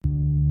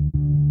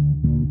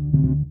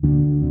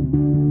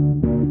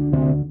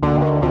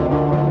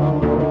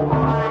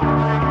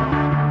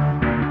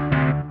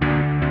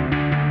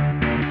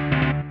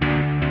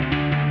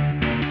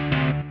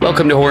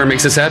Welcome to Horror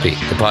Makes Us Happy,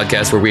 the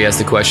podcast where we ask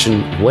the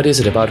question, what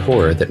is it about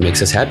horror that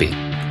makes us happy?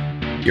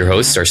 Your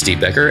hosts are Steve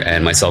Becker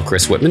and myself,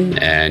 Chris Whitman,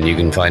 and you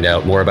can find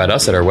out more about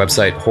us at our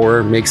website,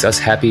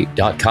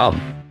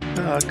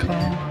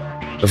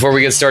 horrormakesushappy.com. Before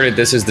we get started,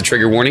 this is the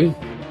trigger warning.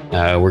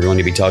 We're going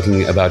to be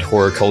talking about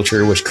horror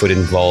culture, which could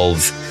involve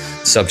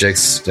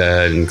subjects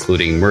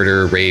including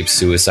murder, rape,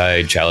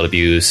 suicide, child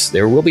abuse.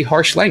 There will be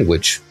harsh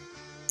language.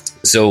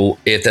 So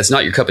if that's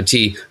not your cup of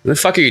tea, what the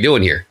fuck are you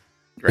doing here?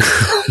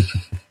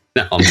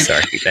 No, I'm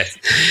sorry.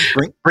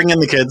 Bring in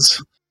the kids.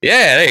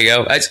 Yeah, there you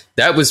go.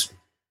 That was,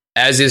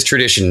 as is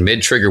tradition,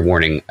 mid-trigger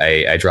warning,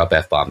 I drop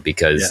F-bomb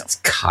because it's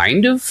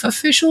kind of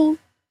official.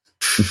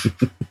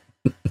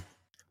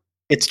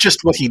 It's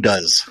just what he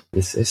does.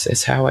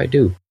 It's how I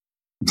do.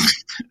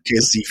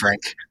 See,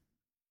 Frank.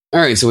 All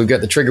right, so we've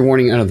got the trigger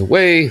warning out of the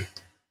way.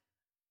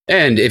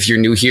 And if you're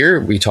new here,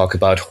 we talk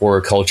about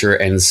horror culture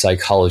and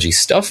psychology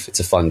stuff.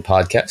 It's a fun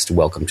podcast.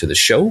 Welcome to the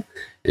show.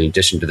 In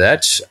addition to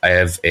that, I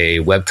have a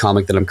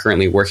webcomic that I'm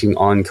currently working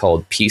on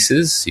called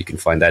Pieces. You can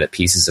find that at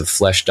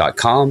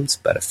piecesofflesh.com. It's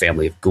about a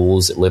family of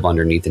ghouls that live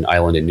underneath an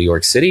island in New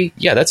York City.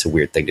 Yeah, that's a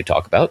weird thing to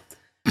talk about.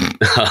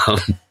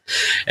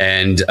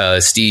 And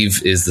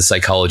Steve is the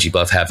psychology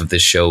buff half of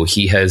this show.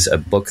 He has a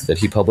book that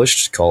he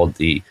published called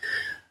the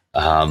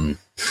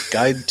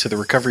Guide to the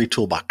Recovery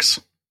Toolbox.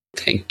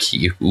 Thank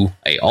you.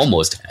 I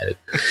almost had it.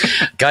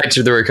 Guide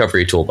to the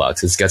Recovery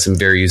Toolbox. It's got some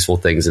very useful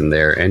things in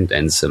there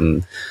and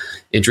some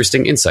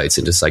interesting insights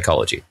into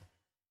psychology.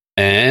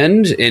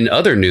 And in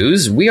other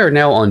news, we are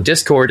now on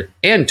Discord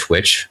and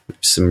Twitch.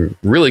 Some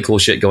really cool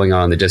shit going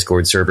on the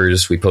Discord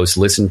servers. We post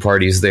listen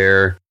parties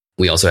there.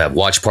 We also have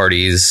watch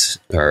parties,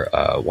 or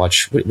what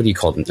do you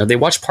call them? Are they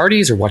watch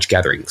parties or watch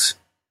gatherings?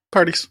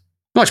 Parties.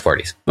 Watch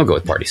parties. I'll go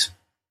with parties.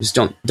 Just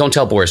don't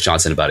tell Boris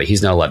Johnson about it.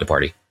 He's not allowed to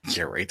party.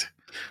 Yeah, right.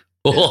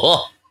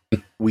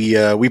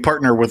 We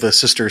partner with a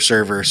sister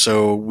server,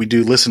 so we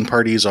do listen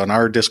parties on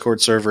our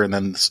Discord server, and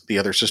then the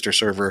other sister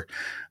server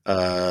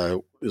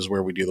is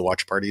where we do the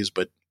watch parties.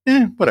 But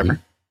whatever.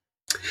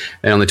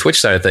 And on the Twitch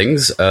side of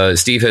things,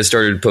 Steve has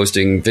started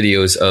posting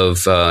videos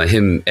of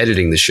him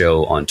editing the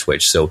show on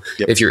Twitch. So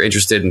if you're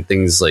interested in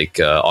things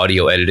like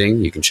audio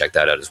editing, you can check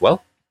that out as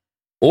well.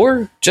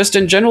 Or just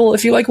in general,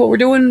 if you like what we're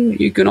doing,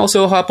 you can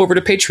also hop over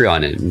to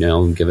Patreon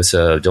and give us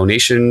a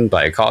donation,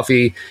 buy a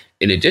coffee.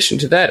 In addition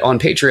to that, on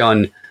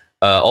Patreon,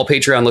 all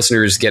Patreon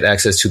listeners get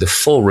access to the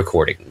full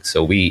recording.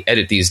 So we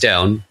edit these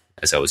down,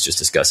 as I was just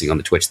discussing on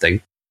the Twitch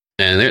thing.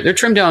 And they're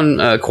trimmed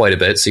down quite a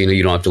bit, so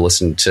you don't have to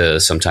listen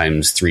to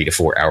sometimes 3 to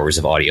 4 hours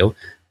of audio.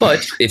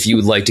 But if you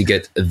would like to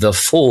get the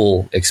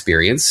full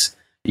experience,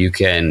 you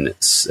can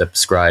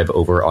subscribe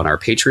over on our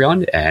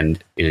Patreon.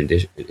 And in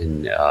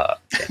addition,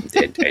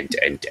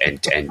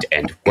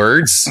 and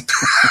words.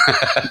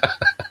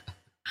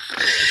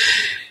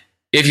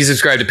 If you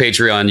subscribe to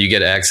Patreon, you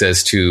get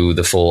access to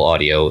the full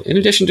audio, in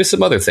addition to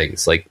some other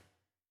things like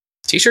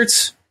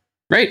t-shirts,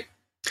 right?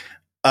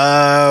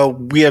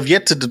 We have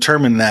yet to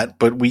determine that,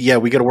 but we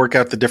got to work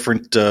out the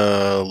different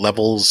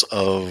levels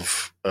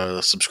of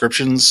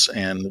subscriptions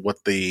and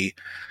what they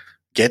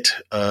get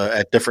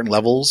at different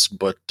levels.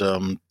 But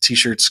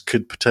t-shirts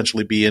could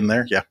potentially be in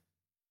there. Yeah.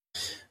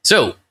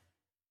 So,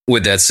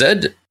 with that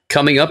said,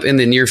 coming up in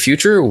the near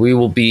future, we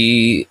will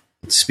be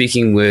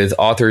speaking with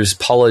authors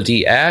Paula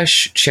D.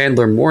 Ashe,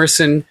 Chandler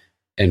Morrison,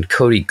 and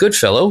Cody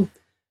Goodfellow.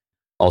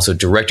 Also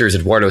directors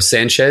Eduardo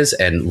Sanchez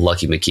and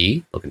Lucky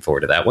McKee. Looking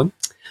forward to that one.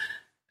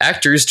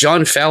 Actors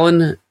John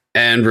Fallon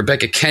and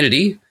Rebecca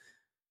Kennedy.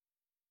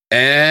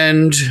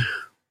 And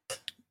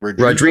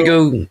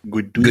Rodrigo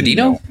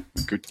Gudino.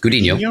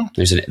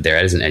 Gudino.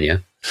 There is an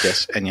Enya.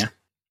 Yes, Enya.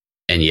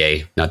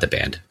 Enye, not the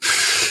band.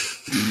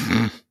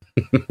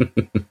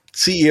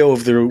 CEO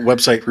of the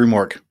website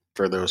Roomwork,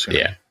 for those who know.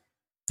 Yeah.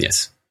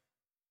 Yes.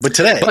 But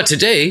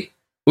today,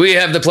 we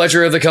have the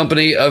pleasure of the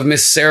company of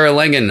Miss Sarah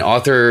Langan,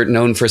 author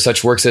known for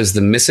such works as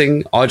The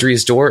Missing,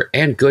 Audrey's Door,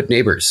 and Good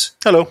Neighbors.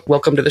 Hello.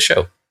 Welcome to the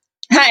show.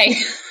 Hi.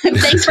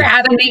 Thanks for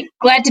having me.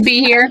 Glad to be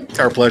here.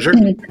 Our pleasure.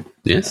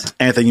 Yes.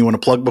 Anything you want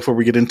to plug before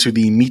we get into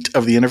the meat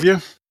of the interview?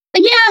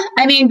 Yeah.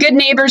 I mean, Good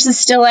Neighbors is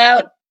still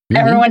out. Mm-hmm.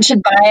 Everyone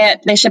should buy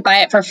it. They should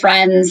buy it for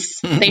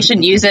friends. They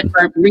should use it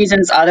for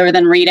reasons other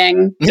than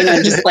reading.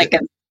 Just like a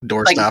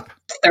doorstop.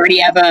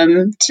 30 of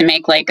them to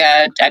make like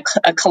a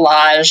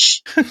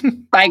collage.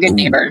 Buy Good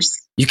Neighbors.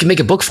 You can make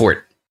a book for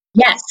it.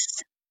 Yes.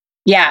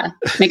 Yeah.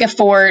 Make a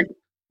fort.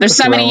 There's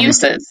so many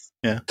uses.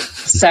 Yeah.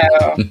 So.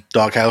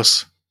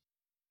 Doghouse.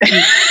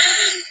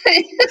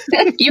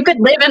 You could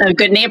live in a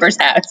Good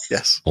Neighbor's house.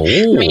 Yes.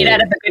 Made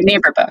out of a Good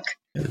Neighbor book.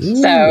 Ooh.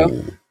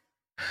 So.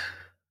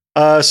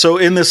 So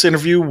in this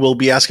interview, we'll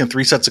be asking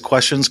 3 sets of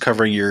questions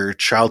covering your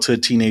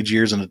childhood, teenage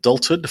years, and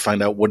adulthood to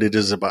find out what it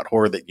is about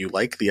horror that you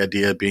like. The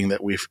idea being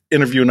that we've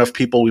interviewed enough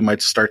people, we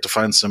might start to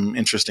find some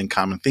interesting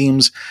common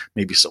themes,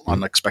 maybe some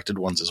unexpected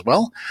ones as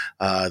well.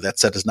 That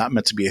set is not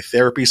meant to be a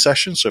therapy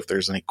session, so if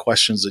there's any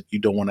questions that you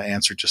don't want to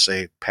answer, just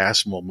say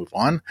pass and we'll move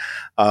on.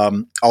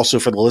 Also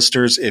for the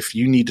listeners, if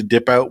you need to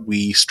dip out,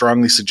 we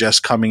strongly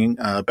suggest coming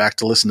back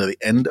to listen to the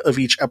end of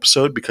each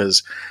episode,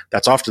 because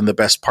that's often the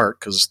best part,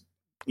 because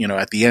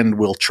at the end,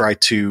 we'll try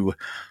to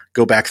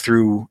go back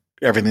through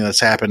everything that's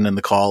happened in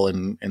the call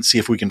and see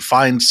if we can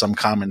find some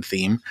common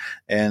theme.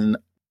 And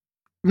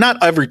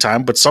not every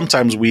time, but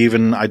sometimes we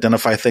even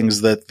identify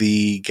things that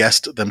the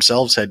guest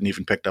themselves hadn't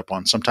even picked up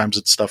on. Sometimes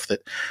it's stuff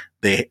that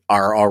they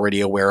are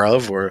already aware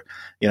of, or,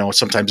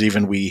 sometimes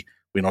even we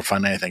don't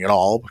find anything at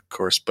all, of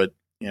course, but,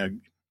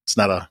 it's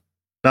not a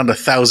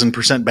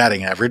 1,000%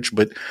 batting average,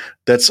 but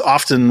that's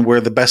often where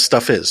the best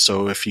stuff is.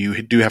 So if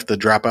you do have to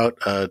drop out,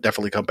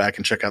 definitely come back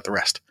and check out the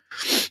rest.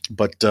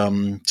 But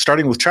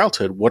starting with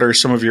childhood, what are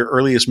some of your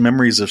earliest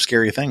memories of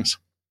scary things?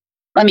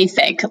 Let me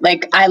think.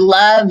 I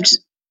loved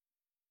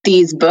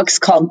these books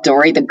called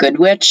Dory the Good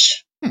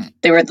Witch.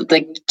 They were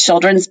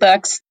children's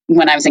books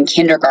when I was in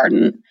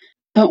kindergarten.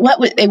 But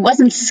it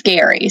wasn't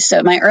scary.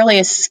 So my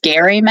earliest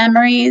scary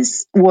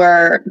memories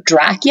were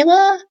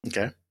Dracula.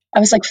 Okay. I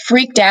was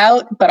freaked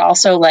out, but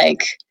also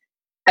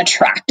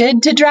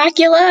attracted to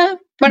Dracula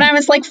when I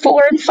was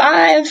 4 and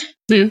 5.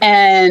 Yeah.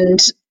 And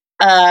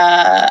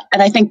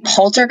I think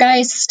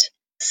Poltergeist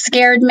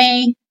scared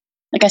me.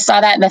 I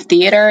saw that in the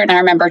theater, and I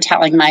remember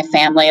telling my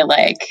family,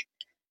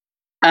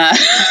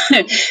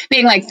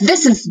 being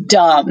this is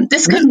dumb.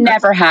 This could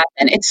never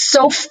happen. It's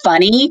so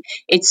funny.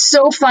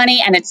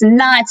 And it's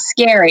not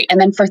scary. And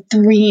then for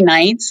 3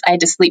 nights, I had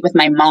to sleep with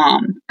my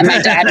mom. And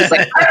my dad was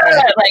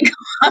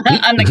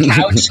on the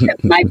couch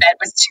because my bed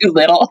was too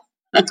little.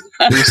 Were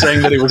you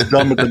saying that it was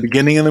dumb at the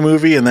beginning of the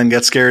movie and then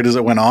get scared as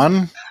it went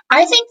on?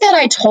 I think that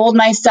I told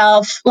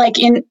myself,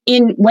 in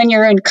when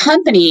you're in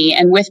company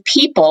and with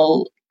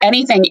people,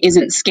 anything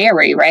isn't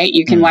scary, right?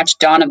 You can watch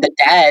Dawn of the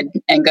Dead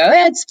and go,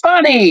 it's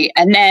funny.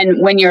 And then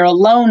when you're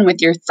alone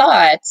with your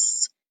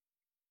thoughts,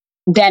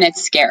 then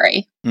it's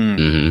scary.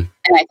 Mm-hmm.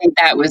 And I think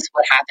that was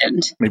what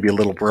happened. Maybe a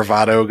little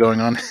bravado going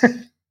on.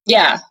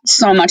 Yeah,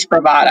 so much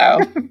bravado.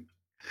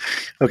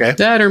 Okay.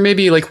 That, or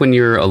maybe when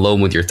you're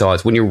alone with your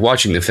thoughts, when you're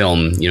watching the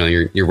film,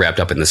 you're wrapped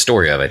up in the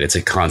story of it. It's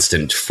a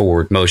constant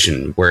forward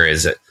motion.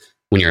 Whereas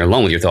when you're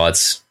alone with your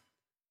thoughts,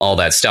 all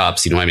that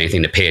stops. You don't have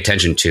anything to pay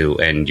attention to,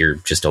 and you're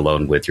just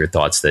alone with your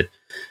thoughts that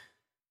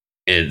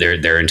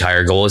their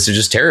entire goal is to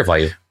just terrify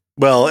you.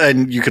 Well,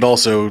 and you could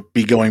also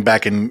be going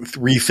back and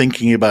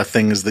rethinking about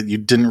things that you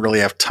didn't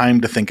really have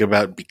time to think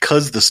about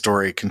because the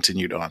story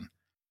continued on.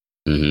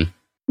 Mm-hmm.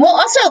 Well,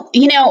 also,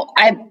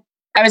 I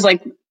was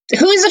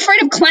who's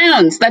afraid of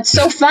clowns? That's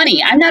so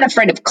funny. I'm not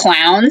afraid of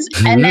clowns.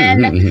 And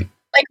then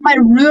my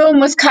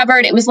room was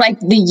covered. It was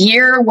the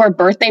year where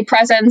birthday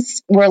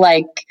presents were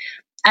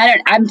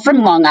I'm from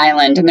Long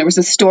Island, and there was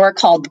a store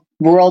called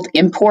World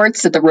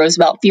Imports at the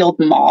Roosevelt Field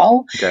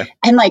Mall. Okay.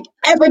 And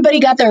everybody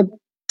got their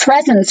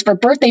presents for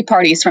birthday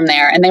parties from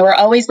there. And they were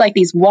always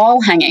these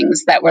wall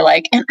hangings that were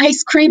an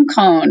ice cream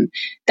cone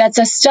that's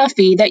a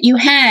stuffy that you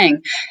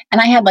hang. And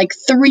I had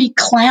 3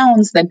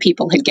 clowns that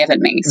people had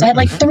given me. So I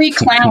had 3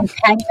 clowns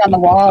hanging on the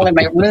wall in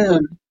my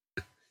room.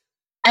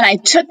 And I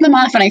took them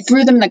off and I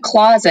threw them in the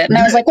closet. And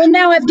I was well,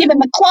 now I've given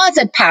the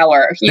closet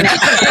power,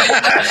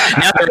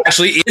 Now there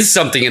actually is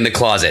something in the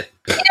closet.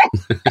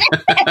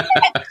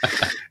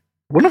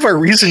 One of our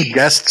recent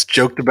guests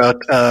joked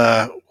about,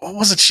 what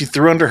was it she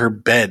threw under her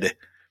bed?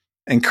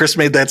 And Chris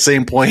made that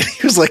same point.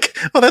 He was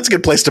oh, that's a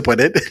good place to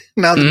put it.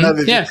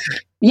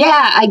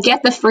 Yeah, I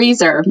get the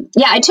freezer.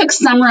 Yeah, I took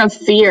Summer of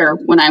Fear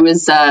when I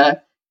was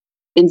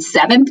in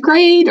 7th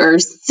grade or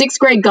 6th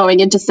grade going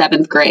into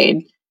 7th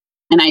grade.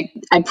 And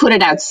I put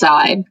it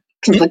outside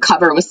because the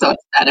cover was so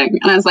upsetting.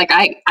 And I was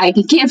I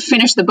can't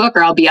finish the book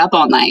or I'll be up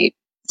all night.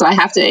 So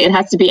it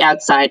has to be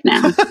outside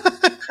now.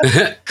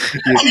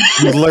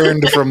 you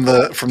learned from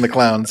the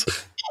clowns.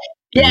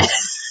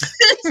 Yes.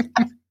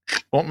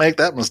 Won't make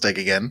that mistake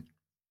again.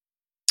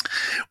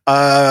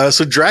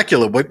 So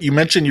Dracula, what you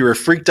mentioned, you were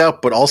freaked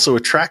out, but also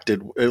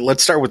attracted.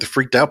 Let's start with the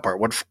freaked out part.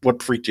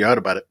 What freaked you out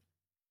about it?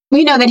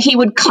 That he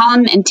would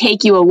come and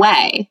take you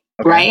away.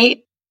 Okay.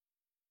 Right.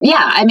 Yeah,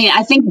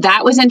 I think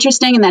that was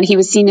interesting, and that he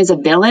was seen as a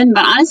villain.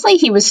 But honestly,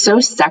 he was so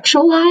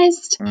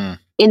sexualized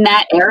in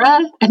that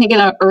era. I think in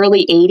the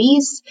early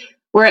 80s,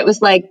 where it was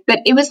but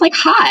it was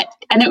hot,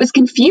 and it was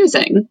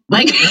confusing.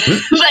 And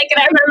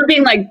I remember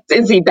being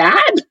is he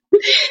bad?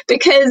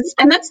 Because,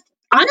 and that's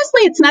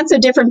honestly, it's not so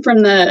different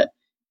from the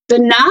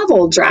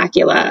novel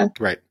Dracula,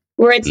 right?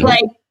 Where it's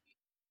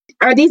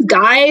are these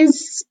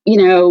guys,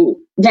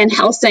 Van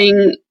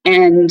Helsing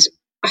and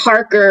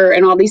Harker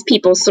and all these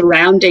people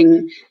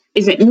surrounding?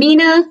 Is it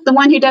Mina, the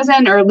one who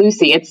doesn't, or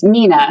Lucy? It's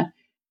Mina.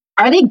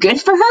 Are they good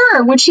for her,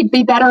 or would she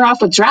be better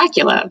off with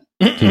Dracula?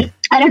 I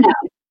don't know.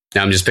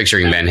 Now I'm just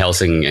picturing Van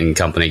Helsing and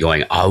company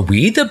going, "Are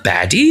we the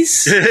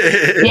baddies?"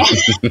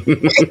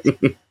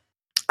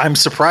 I'm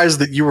surprised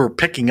that you were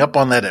picking up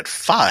on that at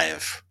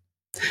 5.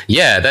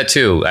 Yeah, that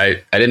too.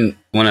 I didn't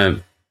want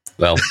to.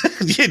 Well,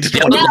 let's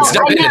jump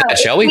into that,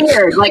 shall we?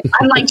 Weird. Like,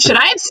 I'm like, should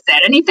I have said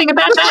anything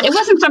about that? It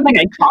wasn't something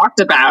I talked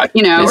about.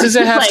 This is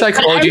a half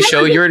psychology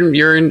show.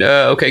 You're in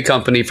okay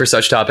company for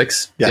such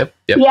topics. Yep.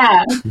 Yeah.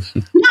 Yeah.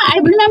 I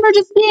remember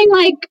just being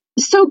like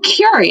so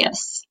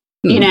curious,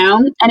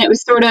 and it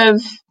was sort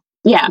of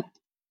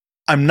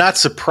I'm not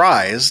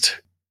surprised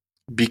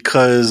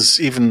because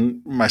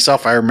even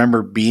myself, I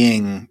remember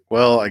being,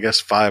 well, I guess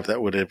 5.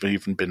 That would have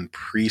even been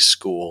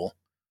preschool.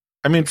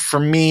 I mean, for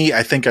me,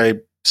 I think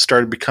I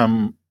started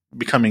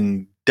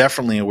becoming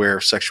definitely aware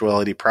of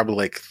sexuality probably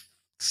like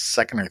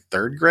 2nd or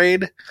 3rd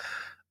grade.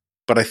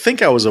 But I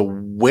think I was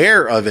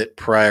aware of it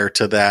prior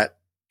to that,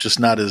 just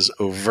not as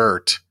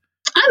overt.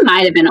 I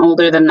might have been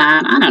older than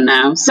that. I don't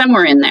know.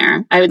 Somewhere in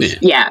there. I would,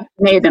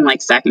 may have been like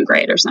 2nd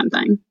grade or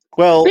something.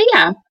 Well, but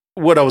yeah.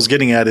 What I was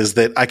getting at is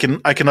that I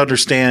can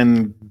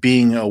understand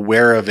being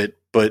aware of it,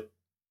 but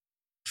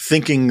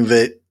thinking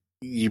that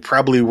you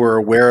probably were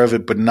aware of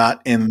it, but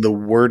not in the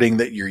wording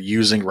that you're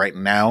using right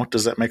now.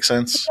 Does that make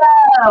sense?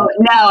 No.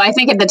 I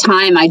think at the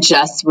time I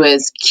just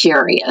was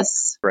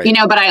curious, right.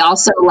 But I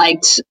also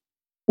liked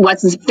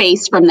what's his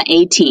face from the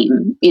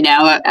A-Team, and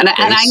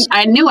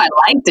I knew I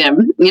liked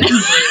him,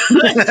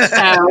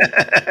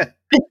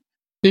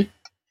 So.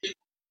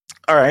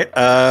 All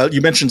right.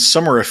 You mentioned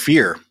Summer of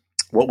Fear.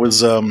 What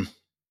was,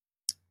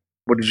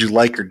 what did you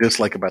like or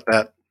dislike about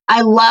that?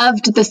 I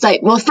loved the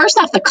site. Well, first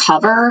off, the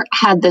cover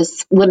had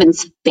this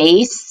woman's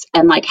face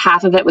and like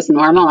half of it was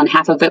normal and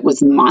half of it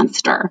was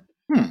monster.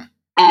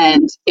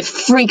 And it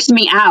freaked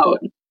me out,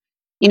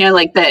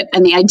 like that.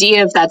 And the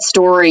idea of that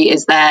story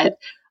is that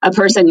a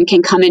person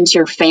can come into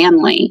your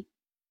family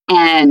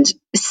and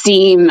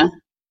seem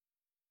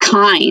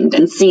kind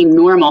and seem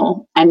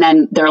normal. And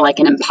then they're like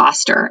an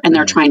imposter and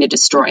they're trying to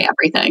destroy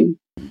everything.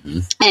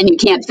 And you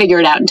can't figure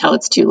it out until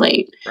it's too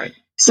late. Right.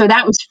 So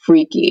that was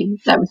freaky.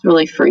 That was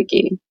really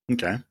freaky.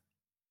 Okay.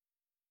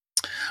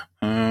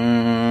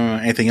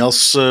 Anything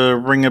else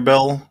ring a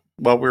bell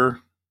while we're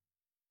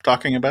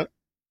talking about?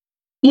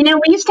 We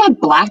used to have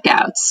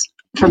blackouts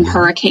from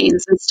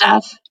hurricanes and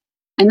stuff.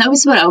 And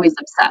those would always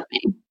upset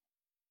me.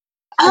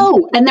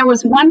 Oh, and there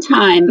was one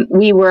time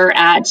we were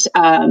at,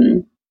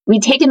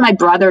 we'd taken my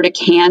brother to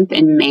camp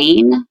in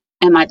Maine.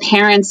 And my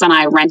parents and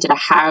I rented a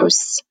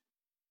house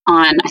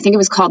on, I think it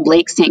was called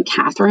Lake St.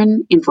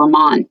 Catherine in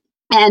Vermont.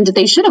 And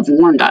they should have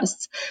warned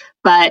us,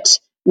 but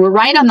we're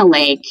right on the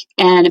lake.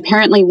 And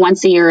apparently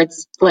once a year,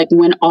 it's like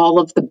when all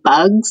of the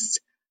bugs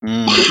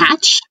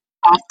hatch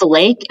off the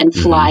lake and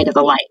fly to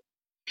the light.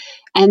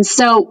 And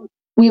so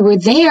we were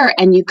there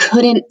and you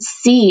couldn't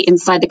see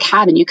inside the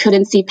cabin. You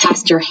couldn't see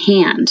past your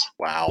hand.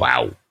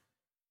 Wow.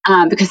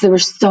 Because there were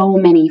so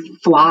many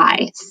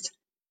flies,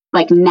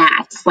 like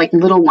gnats, like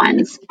little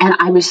ones. And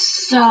I was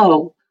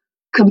so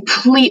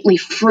completely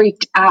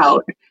freaked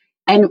out.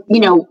 And,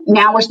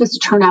 now we're supposed to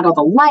turn out all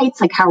the lights.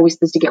 Like, how are we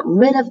supposed to get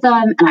rid of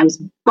them? And I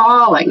was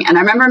bawling. And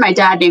I remember my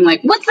dad being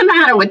like, "What's the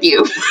matter with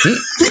you?"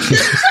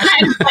 I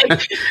was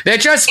like, they're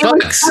just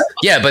bugs.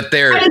 Yeah, but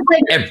they're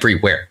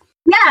everywhere.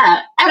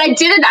 Yeah. And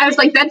I was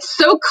like, that's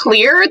so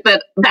clear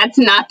that that's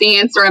not the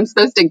answer I'm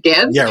supposed to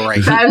give. Yeah,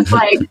 right. So I was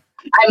like,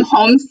 I'm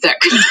homesick.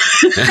 I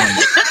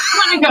just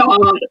want to go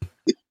home.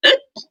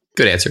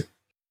 Good answer.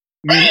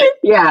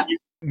 Yeah.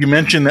 You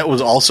mentioned that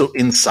was also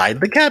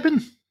inside the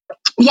cabin?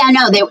 Yeah,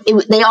 no, they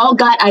all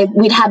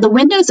we'd had the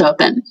windows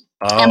open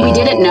and we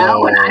didn't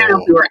know. And I don't know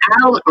if we were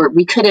out or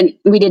we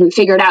didn't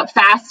figure it out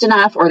fast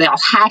enough or they all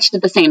hatched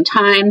at the same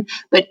time.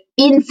 But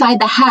inside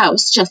the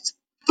house, just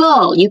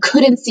full, you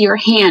couldn't see your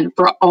hand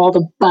for all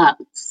the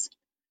bugs.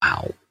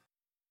 Wow.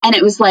 And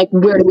it was like,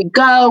 where do we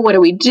go? What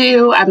do we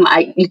do? I'm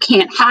like, you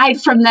can't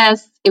hide from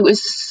this. It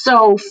was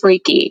so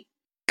freaky.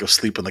 Go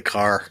sleep in the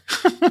car.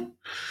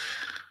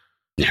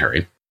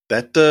 Harry.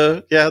 That's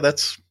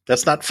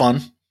not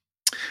fun.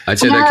 I'd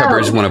say that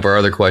covers one of our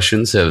other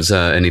questions. Has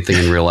anything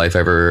in real life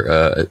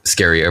ever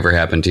scary ever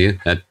happened to you?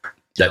 That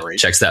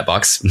checks that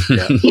box.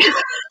 Yeah.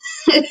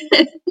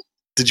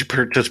 Did you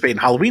participate in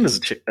Halloween as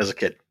a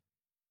kid?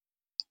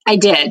 I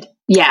did.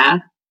 Yeah.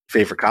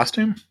 Favorite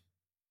costume?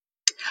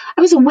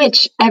 I was a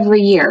witch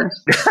every year.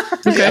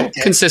 Okay.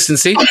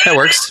 Consistency. That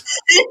works.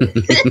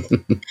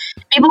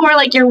 People were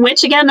like, "You're a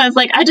witch again?" I was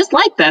like, "I just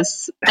like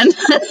this." And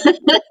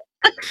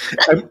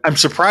I'm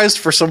surprised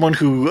for someone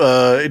who,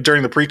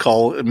 during the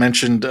pre-call,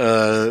 mentioned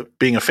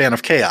being a fan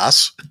of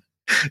chaos.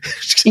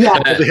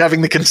 Yeah.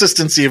 Having the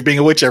consistency of being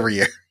a witch every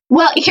year.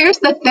 Well, here's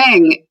the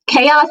thing.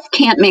 Chaos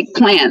can't make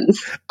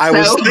plans. I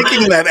was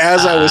thinking that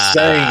as I was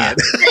saying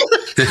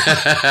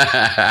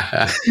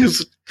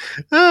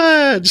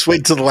it. Just wait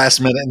until the last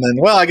minute and then,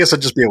 well, I guess I'll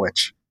just be a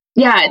witch.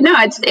 Yeah, no,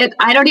 I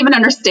don't even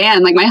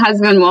understand. Like, my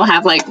husband will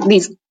have like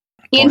these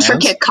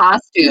intricate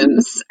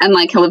costumes and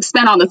like he'll have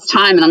spent all this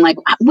time and I'm like,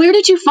 where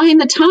did you find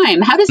the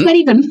time? How does that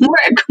even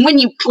work when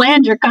you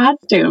planned your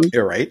costume?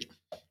 You're right.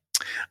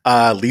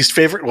 Least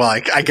favorite? Well,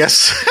 I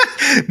guess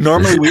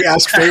normally we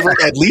ask favorite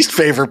and least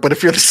favorite, but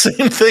if you're the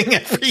same thing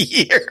every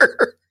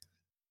year.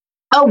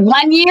 Oh,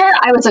 1 year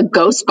I was a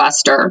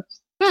Ghostbuster,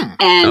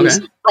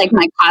 and like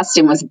my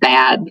costume was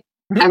bad.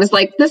 I was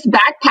like, this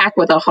backpack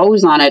with a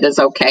hose on it is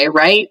okay,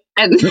 right?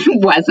 And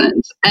it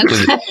wasn't. And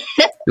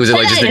was it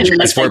like just a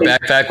transport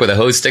backpack with a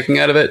hose sticking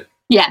out of it?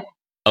 Yeah.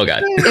 Oh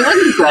God. It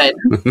wasn't good.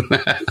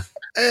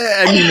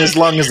 I mean, as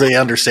long as they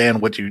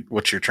understand what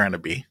you're trying to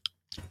be.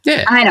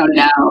 Yeah. I don't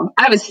know.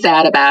 I was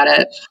sad about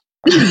it.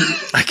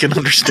 I can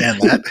understand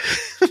that.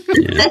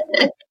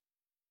 Yeah.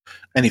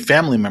 Any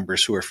family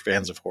members who are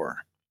fans of horror?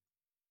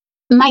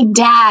 My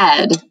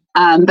dad,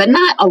 but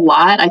not a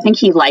lot. I think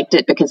he liked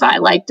it because I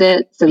liked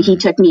it. So he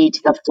took me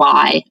to The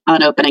Fly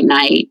on opening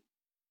night.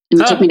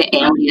 And he took me to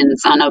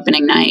Aliens on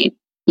opening night.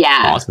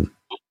 Yeah. Awesome.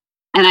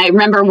 And I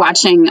remember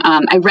watching,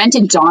 I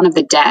rented Dawn of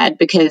the Dead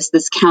because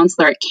this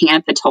counselor at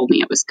camp had told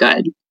me it was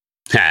good.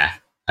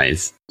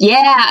 Nice.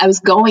 Yeah, I was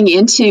going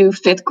into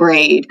 5th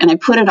grade and I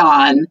put it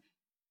on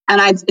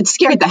and it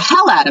scared the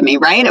hell out of me,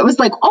 right? It was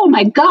like, oh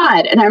my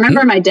God. And I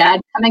remember my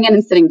dad coming in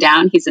and sitting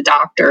down. He's a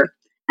doctor.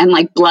 And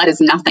like blood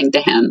is nothing to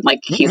him.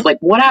 Like he's like,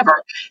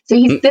 whatever. So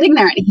he's sitting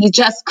there and he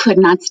just could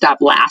not stop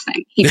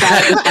laughing. He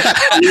thought it was the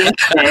funniest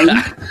thing.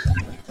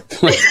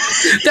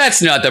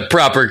 That's not the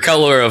proper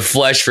color of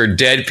flesh for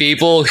dead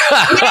people.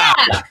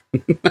 Yeah.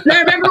 And I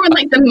remember when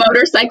like the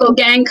motorcycle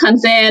gang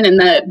comes in and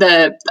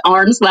the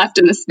arms left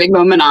in the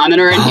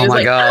sphygmomanometer and he was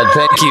like, God,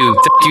 thank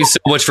you so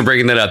much for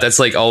bringing that up. That's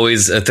like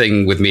always a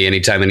thing with me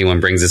anytime anyone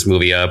brings this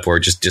movie up or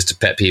just a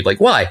pet peeve. Like,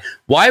 why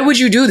would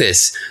you do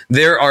this?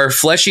 There are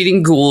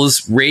flesh-eating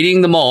ghouls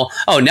raiding the mall.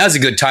 Oh, now's a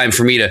good time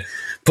for me to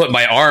put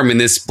my arm in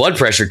this blood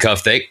pressure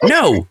cuff thing.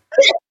 No.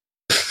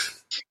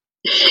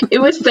 It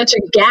was such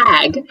a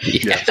gag.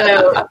 Yeah.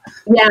 So,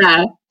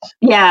 yeah.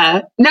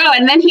 No,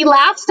 and then he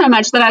laughed so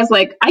much that I was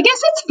like, I guess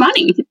it's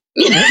funny.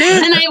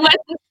 And I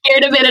wasn't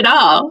scared of it at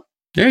all.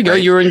 There you go.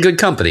 You were in good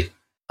company.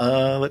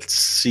 Let's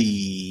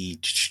see.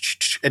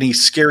 Any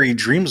scary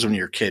dreams when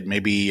you were a kid?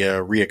 Maybe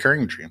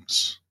reoccurring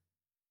dreams?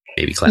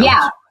 Maybe clowns.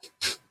 Yeah.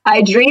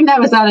 I dreamed I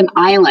was on an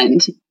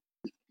island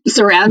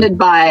surrounded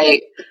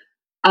by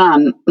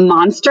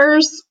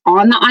monsters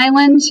on the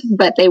island,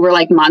 but they were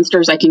like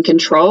monsters I can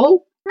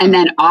control. And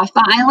then off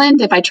the island,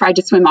 if I tried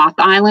to swim off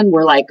the island,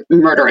 were like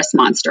murderous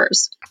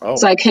monsters. Oh.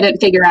 So I couldn't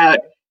figure out.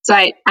 So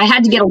I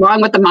had to get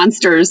along with the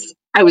monsters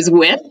I was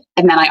with.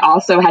 And then I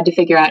also had to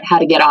figure out how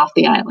to get off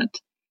the island.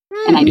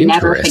 And I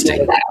never figured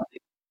it out.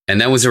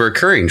 And that was a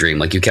recurring dream.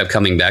 Like you kept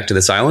coming back to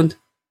this island?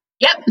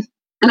 Yep.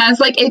 And I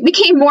was like, it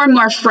became more and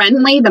more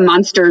friendly, the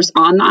monsters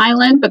on the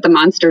island. But the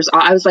monsters,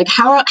 I was like,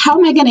 how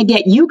am I going to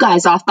get you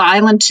guys off the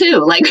island too?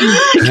 Like, how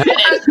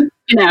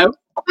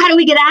do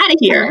we get out of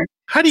here?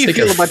 How do you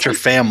feel about your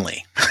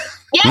family?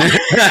 Yeah.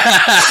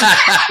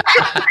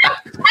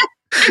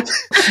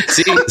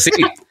 See,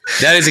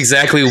 that is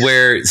exactly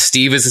where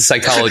Steve is the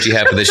psychology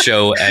half of the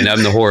show and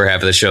I'm the horror half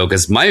of the show.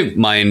 Because my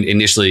mind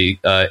immediately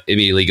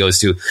goes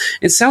to,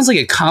 it sounds like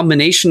a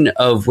combination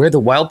of Where the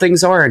Wild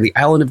Things Are and the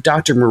Island of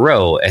Dr.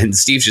 Moreau. And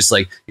Steve's just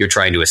like, you're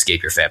trying to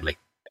escape your family.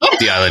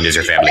 The island is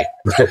your family.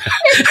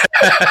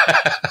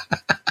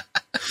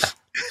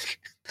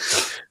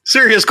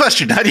 Serious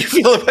question. How do you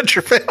feel about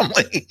your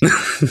family?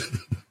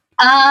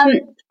 I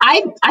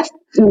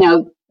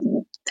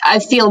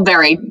feel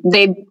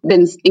they've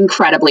been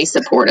incredibly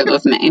supportive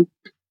of me.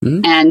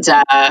 Mm-hmm. And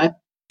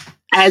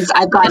as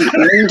I've gotten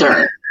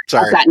older,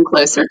 I've gotten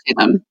closer to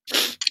them.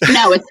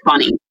 No, it's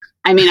funny.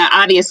 I mean,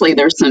 obviously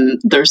there's some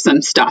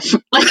stuff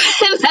like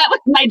that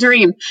was my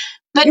dream,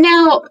 but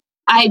now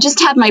I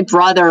just have my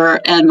brother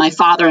and my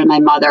father and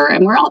my mother,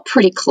 and we're all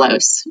pretty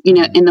close,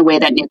 in the way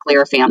that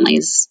nuclear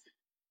families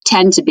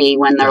tend to be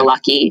when they're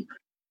lucky.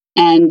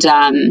 And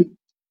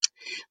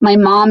my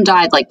mom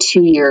died like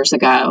 2 years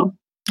ago.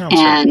 Oh,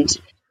 and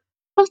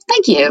well,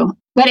 thank you.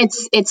 But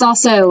it's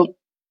also,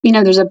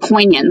 there's a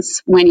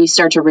poignance when you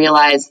start to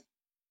realize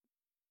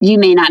you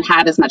may not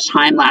have as much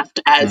time left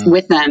as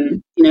with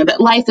them,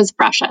 that life is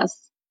precious.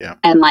 Yeah.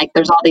 And like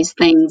there's all these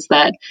things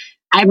that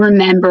I'm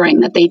remembering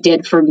that they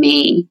did for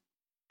me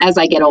as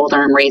I get older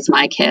and raise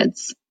my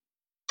kids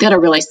that are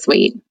really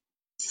sweet.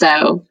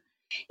 So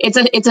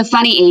it's a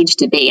funny age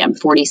to be. I'm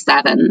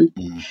 47.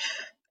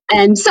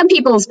 And some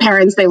people's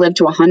parents, they live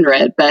to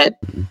 100, but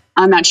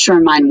I'm not sure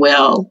mine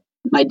will.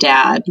 My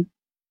dad,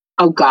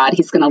 oh God,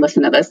 he's going to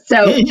listen to this.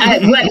 So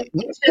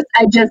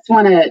I just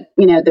want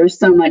to, there's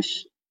so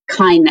much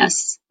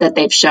kindness that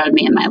they've shown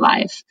me in my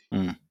life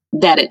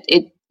that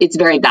it's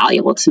very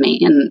valuable to me.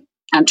 And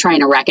I'm trying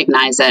to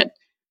recognize it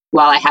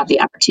while I have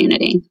the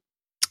opportunity.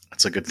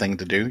 That's a good thing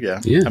to do. Yeah.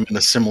 I'm in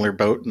a similar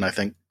boat, and I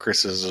think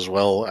Chris is as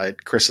well.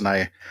 Chris and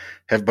I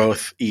have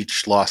both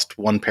each lost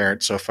one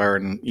parent so far,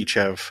 and each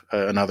have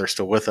another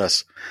still with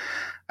us.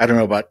 I don't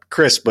know about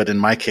Chris, but in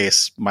my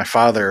case, my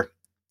father,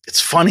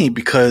 it's funny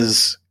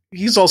because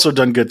he's also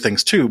done good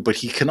things too, but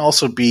he can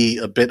also be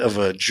a bit of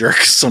a jerk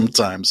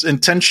sometimes,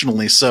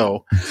 intentionally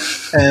so.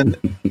 And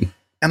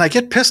I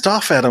get pissed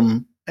off at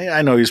him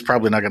I know he's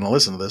probably not going to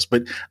listen to this,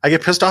 but I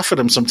get pissed off at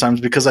him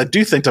sometimes because I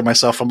do think to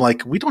myself, I'm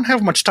like, we don't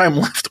have much time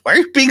left. Why are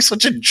you being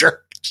such a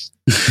jerk?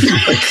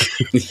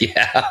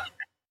 Yeah.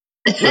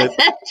 But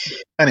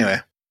anyway.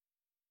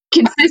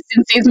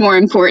 Consistency is more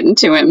important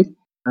to him.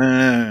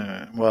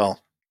 Well.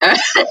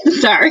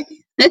 Sorry.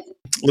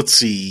 Let's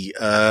see.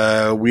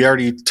 We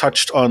already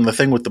touched on the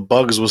thing with the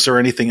bugs. Was there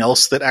anything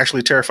else that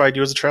actually terrified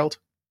you as a child?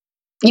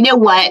 You know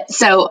what?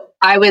 So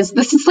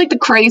this is like the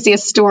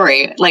craziest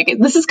story. Like,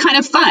 this is kind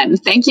of fun.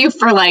 Thank you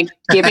for like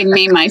giving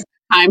me my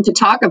time to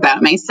talk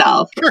about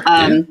myself.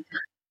 Sure.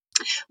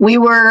 We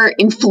were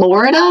in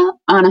Florida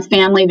on a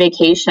family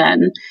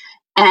vacation,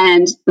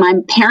 and my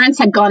parents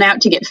had gone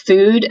out to get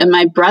food, and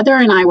my brother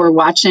and I were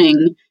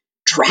watching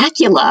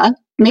Dracula.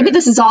 Maybe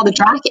this is all the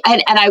Dracula.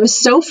 And I was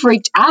so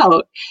freaked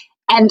out.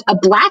 And a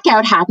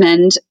blackout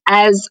happened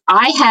as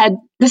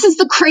this is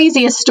the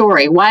craziest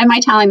story. Why am I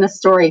telling this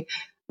story?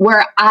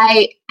 Where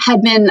I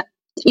had been,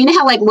 you know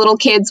how like little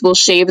kids will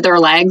shave their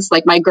legs?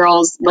 Like my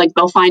girls, like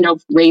they'll find a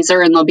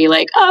razor and they'll be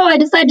like, oh, I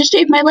decided to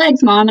shave my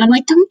legs, Mom. And I'm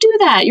like, don't do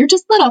that. You're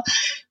just little.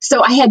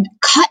 So I had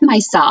cut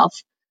myself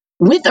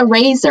with a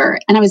razor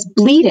and I was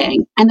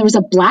bleeding and there was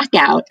a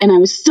blackout and I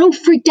was so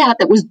freaked out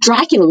that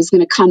Dracula was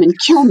going to come and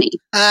kill me.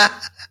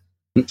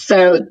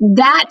 So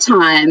that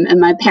time,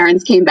 and my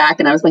parents came back,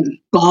 and I was like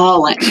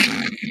bawling,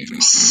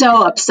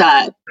 so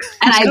upset.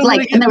 And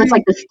and there was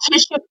like this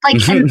tissue,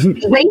 like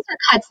and razor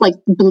cuts like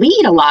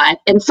bleed a lot,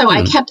 and so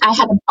I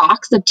had a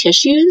box of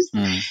tissues,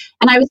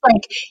 and I was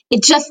like,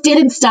 it just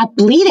didn't stop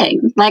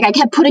bleeding. Like I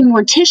kept putting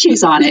more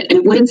tissues on it, and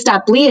it wouldn't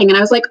stop bleeding, and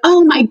I was like,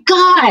 oh my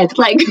god,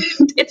 like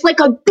it's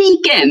like a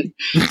beacon.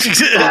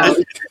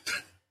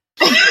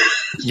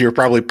 You're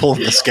probably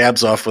pulling the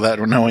scabs off without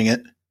knowing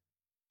it.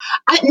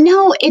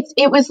 No,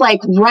 it was like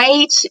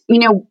right,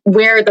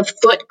 where the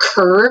foot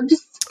curves.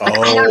 Like,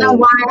 I don't know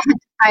why I had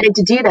decided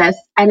to do this.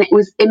 And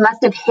it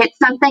must have hit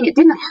something. It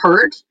didn't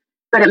hurt,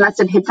 but it must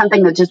have hit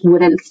something that just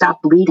wouldn't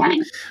stop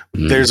bleeding.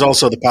 There's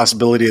also the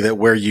possibility that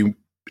where you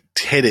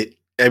hit it,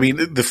 I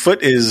mean, the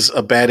foot is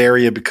a bad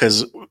area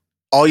because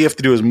all you have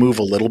to do is move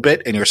a little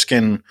bit and your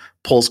skin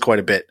pulls quite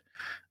a bit.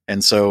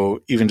 And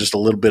so even just a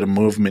little bit of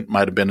movement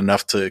might have been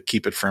enough to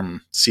keep it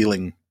from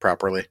sealing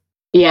properly.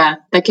 Yeah,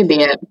 that could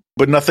be it.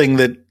 But nothing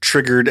that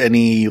triggered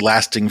any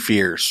lasting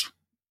fears.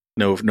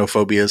 No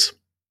phobias.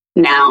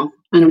 No,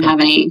 I don't have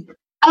any.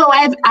 Oh,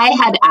 I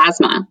had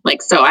asthma.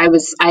 Like, so I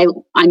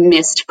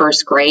missed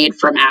first grade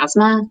from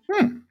asthma.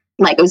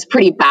 Like it was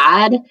pretty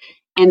bad.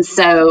 And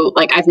so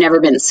like, I've never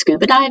been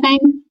scuba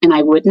diving and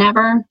I would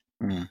never,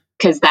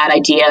 because that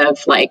idea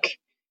of like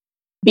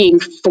being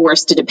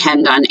forced to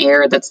depend on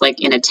air that's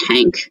like in a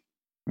tank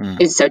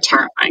is so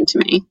terrifying to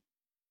me.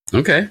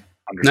 Okay.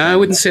 No, I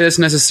wouldn't say that's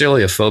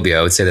necessarily a phobia.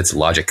 I would say that's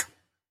logic.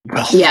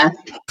 Well, yeah.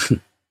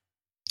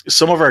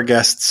 Some of our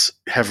guests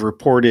have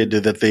reported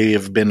that they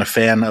have been a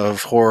fan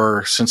of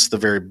horror since the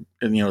very,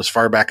 as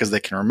far back as they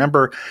can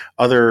remember.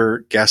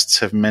 Other guests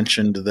have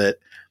mentioned that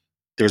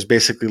there's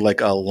basically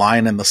like a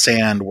line in the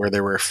sand where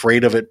they were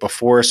afraid of it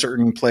before a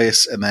certain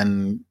place and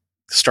then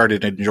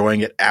started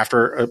enjoying it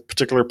after a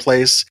particular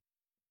place.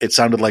 It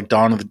sounded like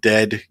Dawn of the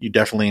Dead. You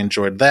definitely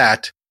enjoyed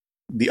that.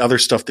 The other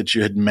stuff that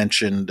you had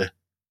mentioned,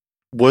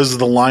 was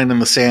the line in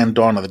the sand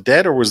Dawn of the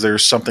Dead, or was there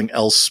something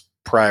else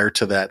prior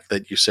to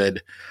that you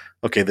said,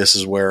 okay, this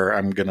is where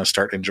I'm going to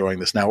start enjoying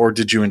this now? Or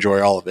did you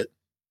enjoy all of it?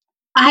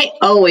 I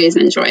always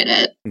enjoyed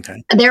it.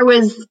 Okay.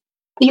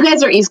 You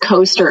guys are East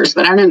Coasters,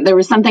 but I don't know, there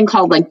was something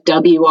called like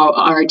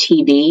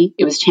WORTV.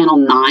 It was Channel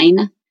 9.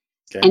 Okay.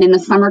 And in the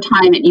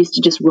summertime, it used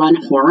to just run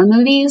horror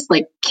movies,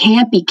 like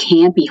campy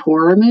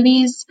horror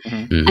movies.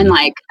 Mm-hmm. And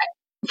like,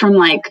 from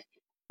like,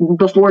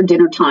 before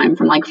dinner time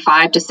from like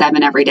 5 to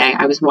 7 every day,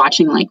 I was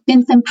watching like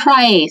Vincent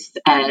Price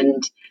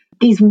and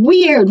these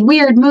weird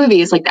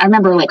movies. Like I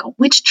remember like a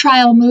witch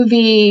trial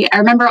movie. I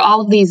remember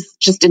all of these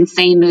just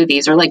insane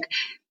movies, or like,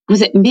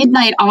 was it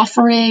Midnight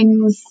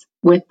Offerings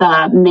with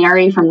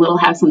Mary from Little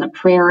House on the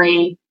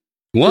Prairie?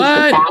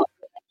 What?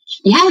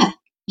 Yeah.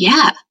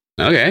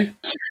 Okay.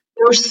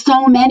 There were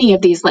so many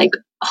of these like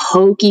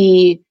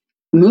hokey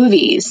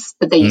movies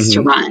that they used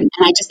to run, and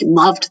I just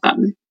loved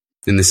them.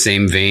 In the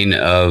same vein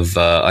of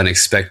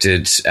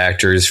unexpected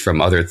actors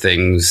from other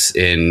things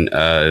in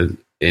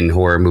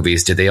horror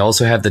movies, did they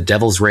also have The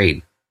Devil's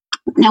Rain?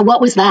 Now, what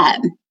was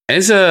that?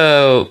 It's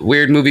a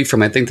weird movie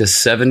from, I think, the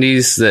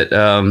 70s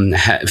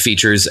that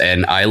features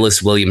an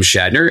eyeless William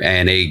Shatner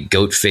and a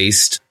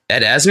goat-faced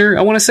Ed Asner,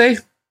 I want to say.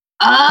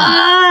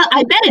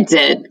 I bet it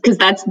did, because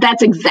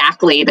that's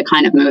exactly the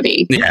kind of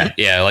movie.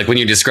 Yeah. Like when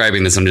you're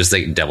describing this, I'm just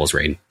like, Devil's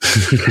Rain.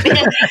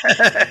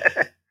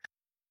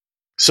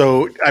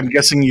 So I'm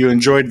guessing you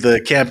enjoyed the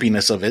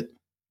campiness of it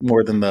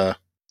more than the...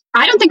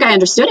 I don't think I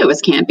understood it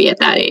was campy at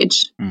that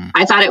age.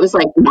 I thought it was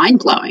like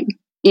mind-blowing.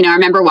 I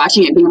remember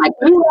watching it being like,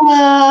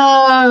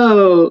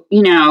 whoa,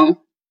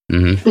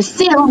 the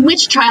Salem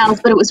witch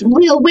trials, but it was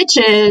real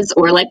witches,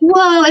 or like,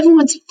 whoa,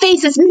 everyone's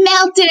face is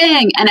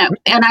melting. And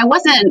I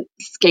wasn't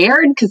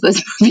scared because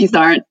those movies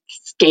aren't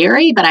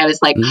scary, but I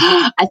was like,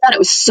 I thought it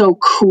was so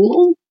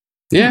cool.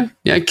 Yeah,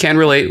 I can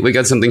relate. We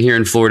got something here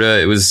in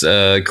Florida. It was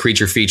a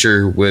creature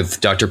feature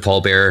with Dr. Paul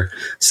Bear,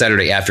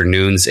 Saturday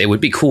afternoons. It would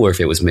be cooler if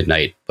it was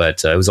midnight,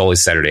 but it was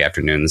always Saturday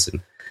afternoons.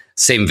 And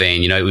same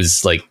vein, it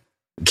was like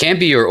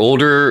campy or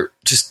older,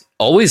 just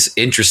always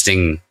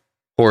interesting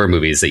horror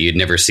movies that you'd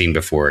never seen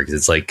before, because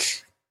it's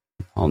like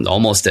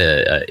almost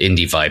a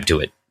indie vibe to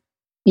it.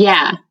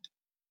 Yeah.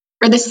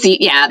 Or there's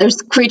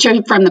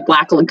Creature from the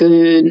Black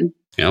Lagoon.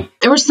 Yep.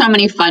 There were so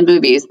many fun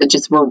movies that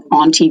just were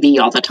on TV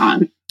all the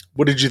time.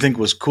 What did you think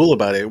was cool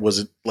about it? Was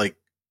it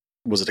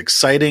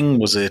exciting?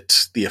 Was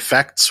it the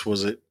effects?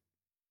 Was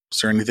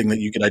there anything that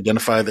you could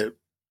identify that,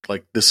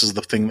 like, this is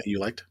the thing that you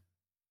liked?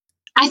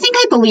 I think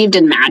I believed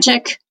in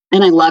magic,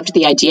 and I loved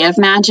the idea of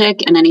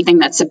magic, and anything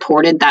that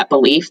supported that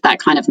belief, that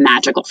kind of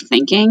magical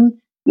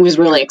thinking, was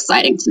really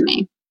exciting to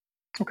me.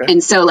 Okay.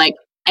 And so, like,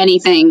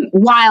 anything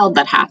wild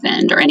that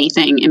happened or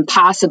anything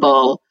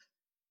impossible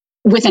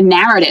with a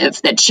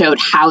narrative that showed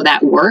how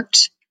that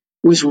worked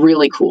was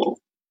really cool.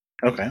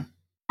 Okay.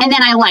 And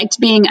then I liked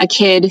being a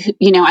kid,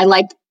 I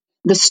liked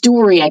the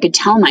story. I could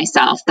tell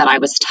myself that I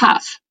was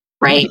tough,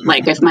 right?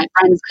 Like if my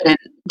friends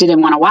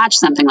didn't want to watch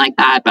something like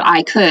that, but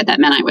I could, that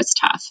meant I was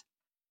tough.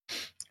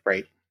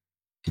 Right.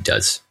 It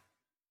does.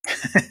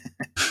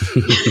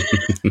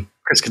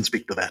 Chris can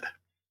speak to that.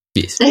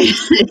 Yes.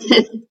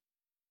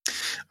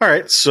 All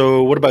right.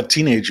 So what about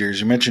teenage years?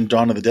 You mentioned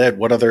Dawn of the Dead.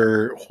 What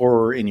other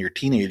horror in your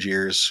teenage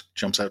years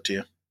jumps out to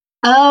you?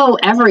 Oh,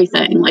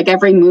 everything. Like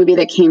every movie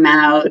that came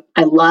out.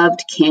 I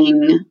loved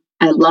King.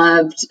 I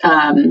loved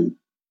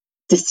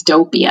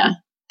dystopia.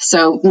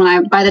 So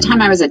by the time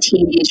I was a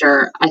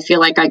teenager, I feel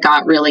like I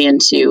got really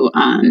into,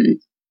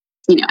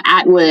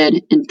 Atwood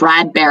and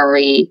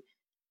Bradbury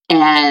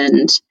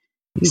and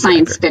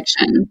science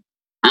fiction.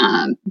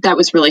 That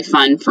was really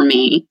fun for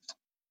me.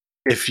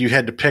 If you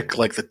had to pick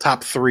like the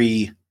top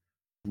 3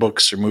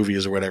 books or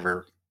movies or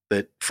whatever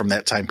that from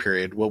that time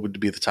period, what would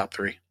be the top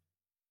 3?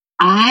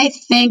 I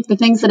think the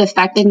things that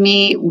affected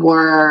me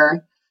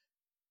were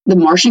the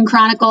Martian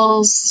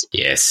Chronicles.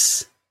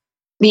 Yes.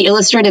 The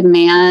Illustrated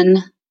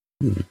Man.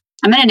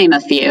 I'm going to name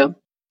a few.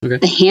 Okay.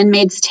 The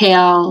Handmaid's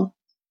Tale.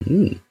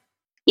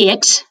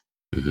 It.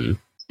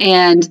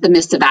 And The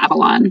Mists of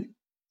Avalon.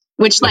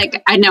 Which,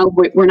 like, I know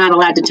we're not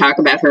allowed to talk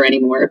about her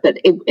anymore, but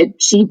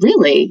she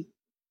really,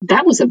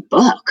 that was a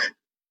book.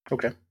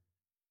 Okay.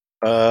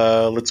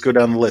 Let's go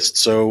down the list.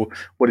 So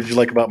what did you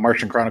like about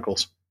Martian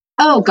Chronicles?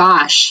 Oh,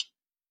 gosh.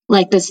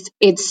 Like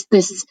it's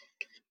this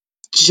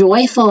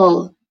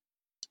joyful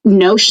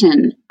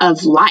notion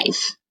of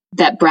life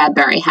that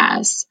Bradbury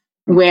has,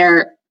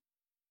 where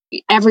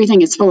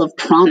everything is full of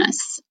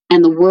promise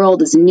and the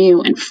world is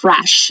new and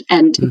fresh,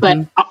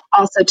 but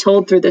also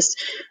told through this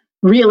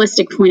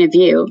realistic point of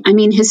view. I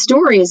mean, his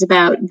story is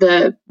about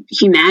the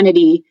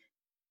humanity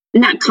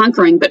not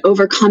conquering, but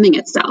overcoming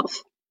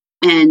itself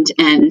and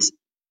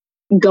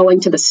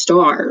going to the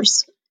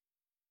stars.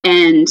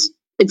 And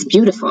it's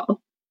beautiful.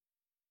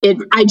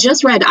 I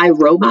just read I,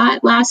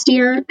 Robot last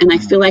year, and I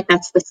feel like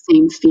that's the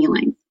same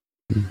feeling,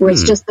 where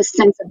it's just the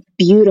sense of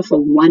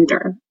beautiful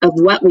wonder of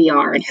what we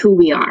are and who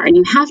we are. And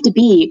you have to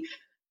be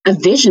a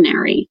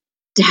visionary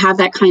to have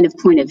that kind of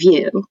point of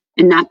view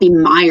and not be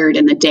mired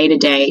in the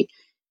day-to-day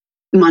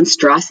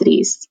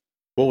monstrosities.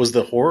 What was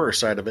the horror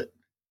side of it?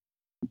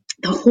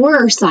 The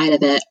horror side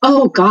of it.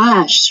 Oh,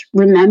 gosh.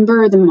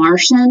 Remember the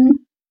Martian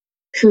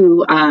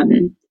who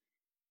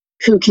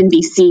can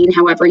be seen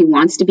however he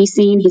wants to be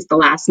seen? He's the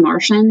last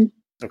Martian.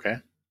 Okay.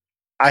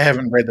 I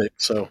haven't read it,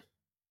 so.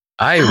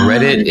 I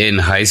read it in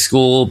high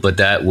school, but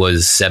that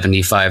was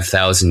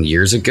 75,000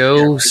 years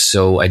ago,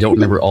 so I don't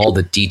remember all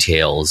the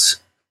details.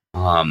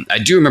 I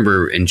do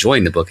remember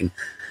enjoying the book, and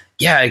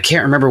I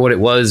can't remember what it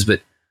was,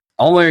 but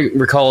all I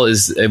recall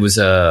is it was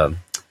a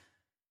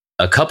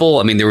couple.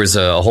 I mean, there was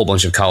a whole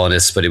bunch of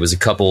colonists, but it was a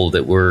couple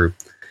that were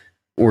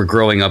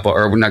growing up,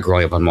 or not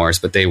growing up on Mars,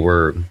 but they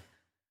were,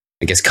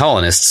 I guess,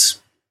 colonists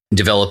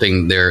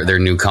developing their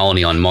new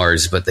colony on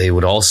Mars, but they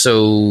would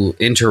also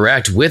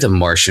interact with a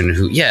Martian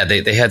who,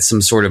 they had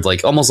some sort of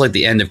like, almost like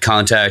the End of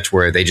Contact,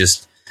 where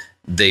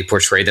they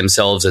portray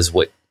themselves as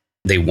what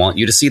they want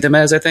you to see them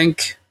as, I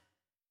think.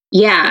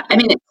 Yeah. I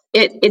mean,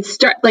 it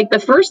start like the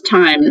first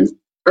time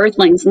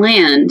Earthlings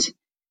land,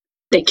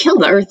 they kill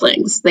the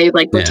Earthlings. They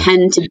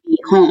pretend to be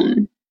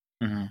home.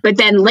 Mm-hmm. But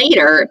then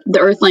later, the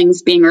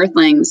Earthlings, being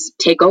Earthlings,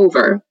 take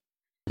over.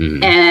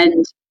 Mm-hmm.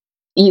 And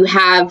you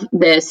have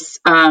this,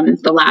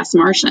 the last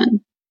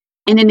Martian.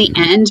 And in the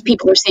end,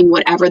 people are seeing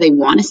whatever they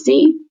want to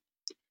see.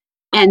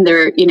 And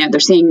they're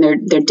seeing their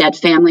dead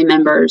family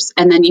members.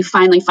 And then you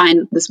finally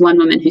find this one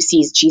woman who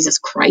sees Jesus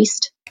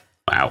Christ.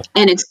 Wow.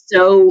 And it's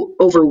so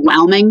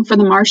overwhelming for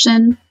the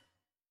Martian.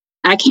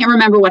 I can't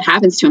remember what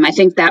happens to him. I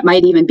think that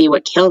might even be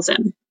what kills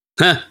him.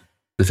 Huh.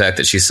 The fact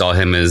that she saw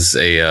him as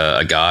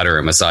a god or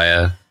a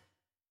messiah.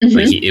 Mm-hmm.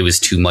 Like it was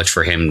too much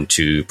for him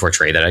to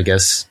portray that, I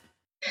guess.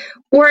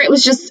 Or it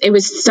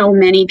was so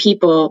many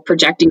people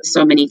projecting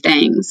so many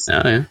things.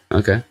 Oh, yeah.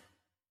 Okay.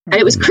 And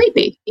it was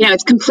creepy.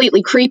 It's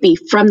completely creepy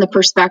from the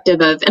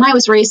perspective of, and I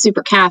was raised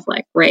super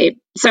Catholic, right?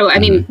 So, I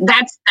mean,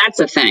 that's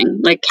a thing.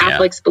 Like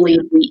Catholics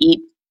believe we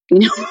eat,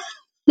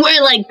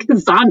 we're like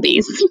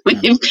zombies.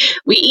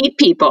 We eat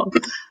people.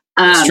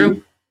 That's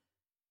true.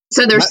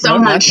 So there's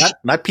much.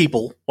 Not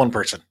people, one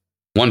person.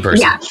 One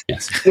person. Yeah,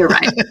 yes. You're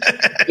right.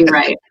 You're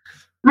right.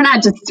 We're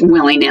not just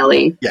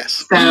willy-nilly.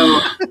 Yes.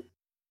 So,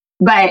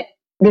 but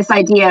this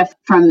idea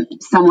from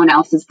someone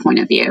else's point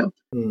of view,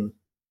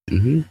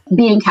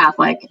 being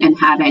Catholic and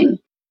having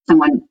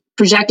someone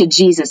projected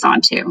Jesus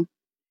onto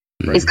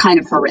is kind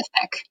of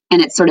horrific.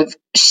 And it sort of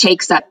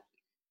shakes up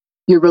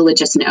your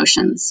religious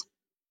notions.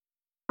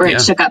 Or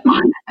it shook up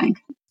mine, I think.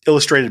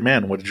 Illustrated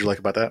Man, what did you like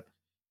about that?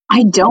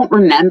 I don't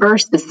remember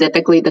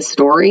specifically the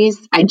stories.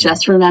 I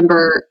just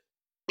remember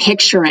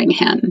picturing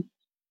him,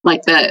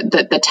 like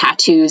the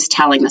tattoos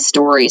telling the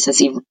stories as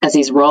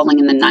he's rolling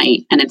in the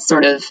night. And it's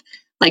sort of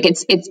like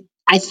it's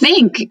I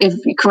think,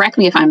 if correct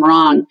me if I'm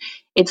wrong,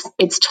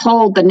 it's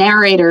told the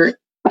narrator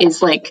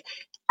is like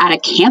at a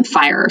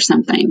campfire or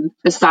something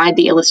beside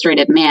the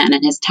illustrated man,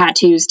 and his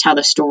tattoos tell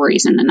the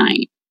stories in the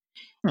night.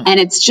 And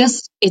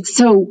it's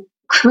so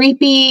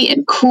creepy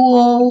and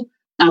cool.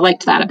 I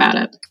liked that about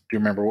it. Do you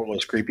remember what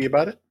was creepy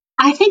about it?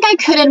 I think I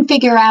couldn't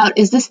figure out,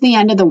 is this the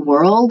end of the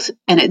world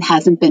and it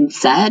hasn't been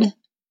said?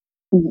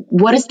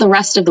 What does the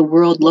rest of the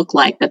world look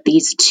like that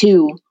these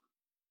two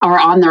are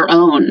on their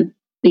own,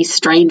 these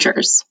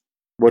strangers?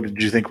 What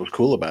did you think was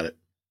cool about it?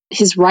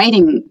 His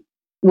writing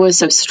was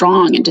so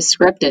strong and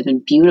descriptive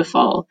and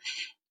beautiful,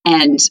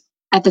 and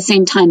at the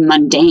same time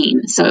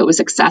mundane, so it was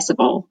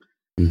accessible.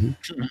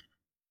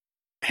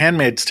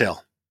 Handmaid's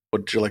Tale.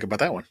 What did you like about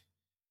that one?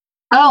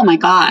 Oh my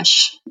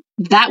gosh,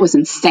 that was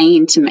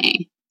insane to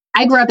me.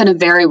 I grew up in a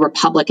very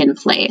Republican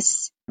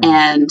place,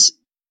 and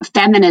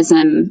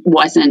feminism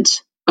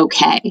wasn't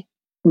okay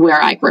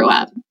where I grew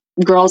up.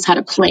 Girls had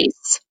a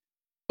place,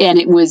 and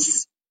it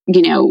was,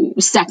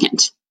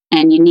 second,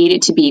 and you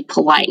needed to be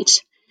polite.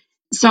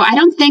 So I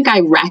don't think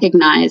I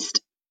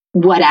recognized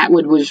what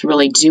Atwood was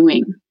really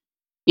doing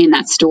in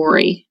that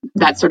story,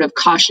 that sort of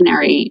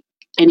cautionary,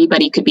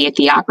 anybody could be a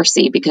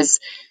theocracy, because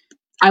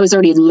I was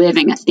already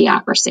living a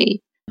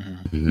theocracy.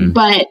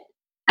 But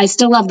I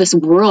still love this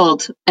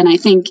world, and I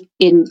think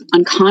in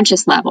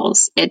unconscious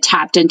levels, it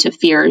tapped into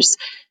fears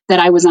that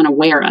I was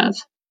unaware of.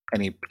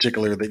 Any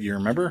particular that you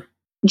remember?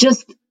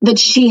 Just that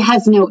she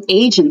has no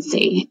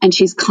agency, and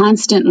she's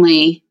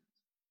constantly,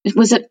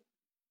 was it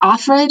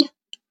Offred?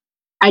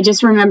 I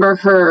just remember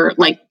her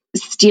like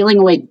stealing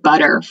away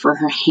butter for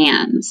her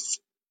hands.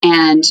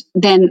 And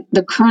then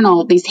the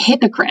Colonel, these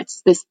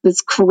hypocrites,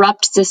 this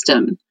corrupt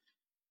system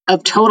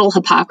of total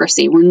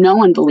hypocrisy where no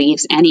one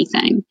believes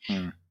anything.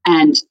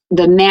 And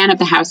the man of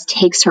the house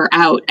takes her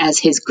out as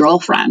his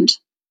girlfriend,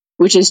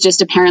 which is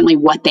just apparently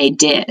what they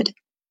did.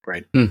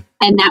 Right. And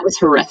that was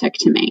horrific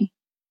to me.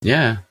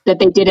 Yeah. That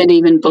they didn't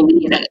even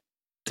believe it.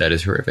 That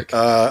is horrific.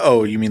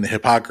 You mean the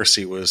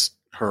hypocrisy was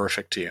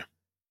horrific to you?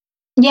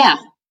 Yeah.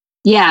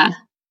 Yeah.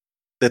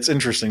 That's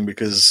interesting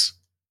because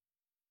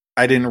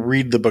I didn't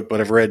read the book, but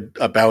I've read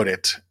about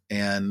it.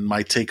 And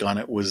my take on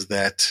it was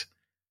that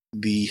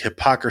the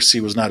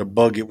hypocrisy was not a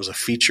bug. It was a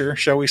feature,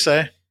 shall we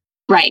say?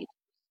 Right.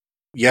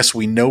 Yes,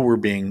 we know we're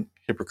being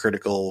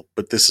hypocritical,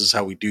 but this is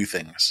how we do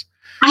things.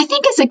 I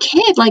think as a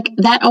kid, like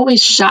that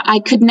always I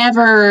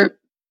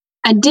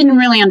didn't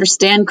really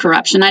understand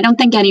corruption. I don't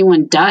think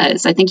anyone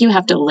does. I think you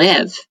have to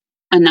live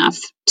enough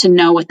to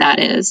know what that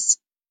is.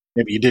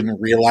 Maybe you didn't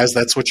realize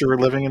that's what you were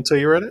living until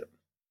you read it?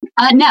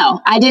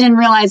 No, I didn't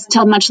realize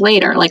till much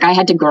later. Like I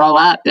had to grow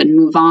up and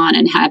move on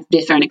and have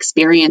different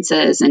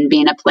experiences and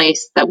be in a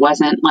place that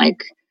wasn't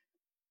like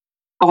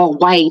all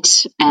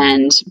white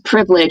and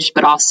privileged,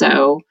 but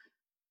also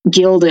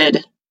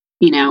gilded,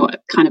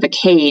 kind of a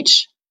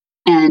cage,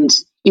 and,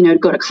 to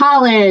go to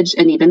college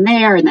and even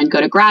there, and then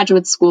go to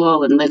graduate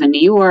school and live in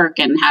New York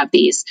and have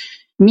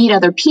meet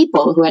other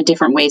people who had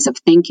different ways of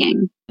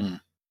thinking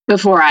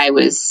before I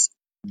was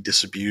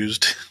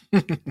disabused.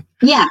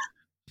 Yeah.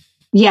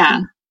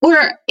 Or,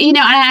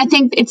 I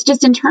think it's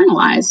just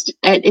internalized.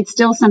 It's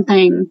still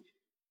something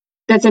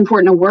that's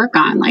important to work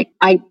on. Like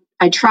I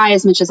try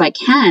as much as I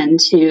can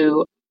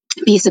to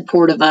be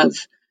supportive of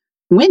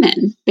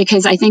women,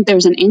 because I think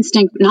there's an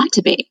instinct not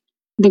to be.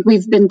 I think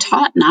we've been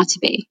taught not to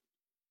be,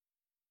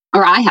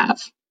 or I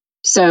have.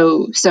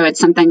 So it's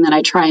something that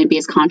I try and be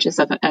as conscious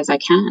of as I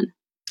can.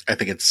 I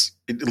think it's,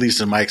 at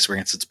least in my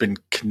experience, it's been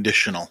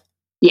conditional.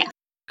 Yeah.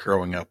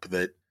 Growing up,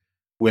 that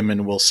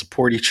women will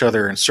support each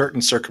other in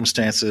certain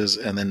circumstances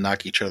and then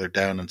knock each other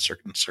down in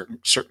certain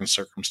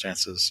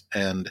circumstances.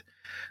 And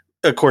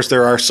of course,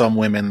 there are some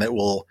women that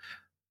will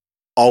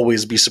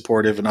always be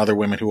supportive and other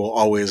women who will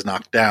always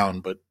knock down,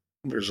 but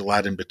there's a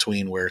lot in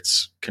between where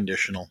it's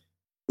conditional.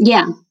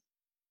 Yeah.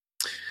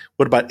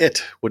 What about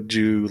It? What did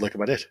you like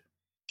about It?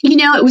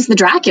 It was the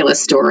Dracula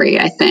story,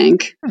 I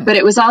think, but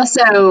it was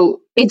also,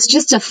 it's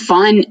just a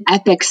fun,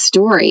 epic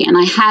story. And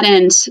I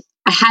hadn't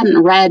I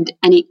hadn't read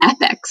any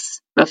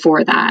epics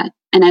before that.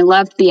 And I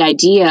loved the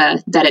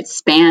idea that it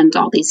spanned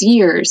all these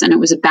years and it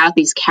was about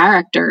these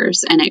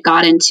characters and it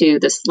got into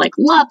this like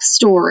love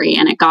story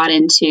and it got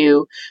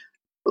into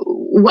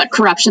what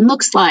corruption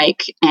looks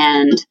like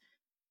and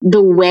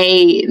the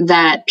way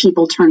that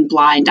people turn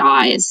blind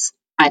eyes.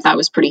 I thought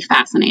was pretty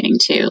fascinating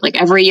too. Like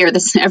every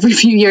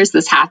few years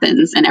this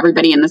happens and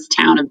everybody in this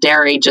town of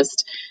Derry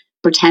just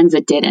pretends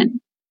it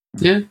didn't.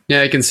 Yeah,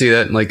 I can see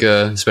that. Like,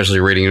 especially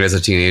reading it as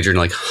a teenager and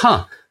like,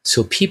 huh,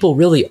 so people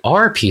really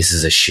are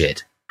pieces of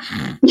shit.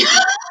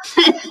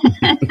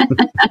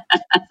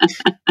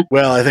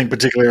 Well, I think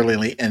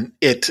particularly in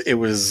it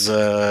was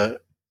I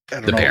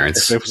don't know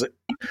parents. if it was,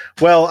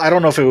 well, I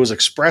don't know if it was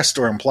expressed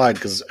or implied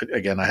because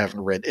again, I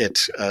haven't read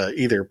it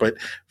either. But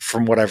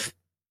from what I've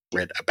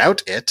read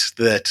about it,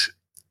 that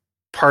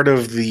part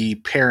of the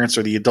parents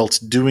or the adults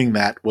doing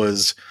that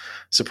was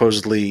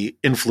supposedly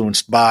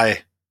influenced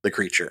by the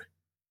creature.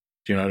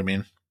 Do you know what I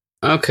mean?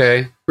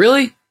 Okay,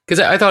 really? Because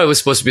I thought it was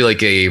supposed to be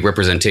like a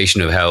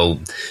representation of how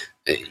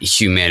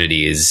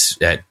humanity is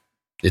at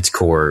its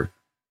core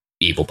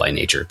evil by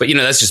nature. But,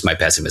 that's just my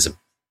pessimism.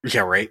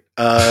 Yeah, right.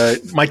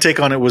 My take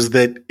on it was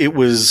that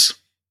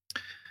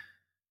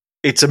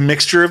it's a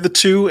mixture of the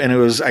two, and it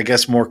was, I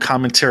guess, more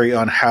commentary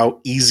on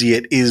how easy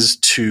it is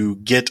to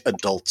get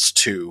adults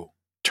to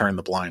turn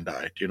the blind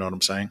eye. Do you know what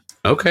I'm saying?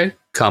 Okay.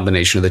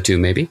 Combination of the two,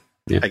 maybe.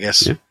 Yeah. I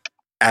guess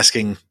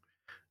asking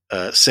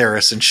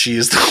Sarah, since she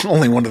is the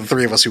only one of the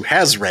three of us who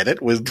has read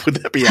it, would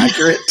that be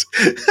accurate?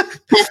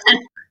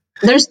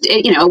 There's,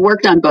 it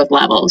worked on both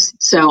levels.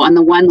 So on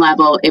the one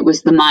level, it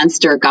was the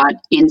monster got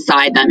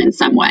inside them in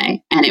some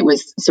way, and it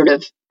was sort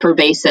of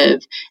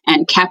pervasive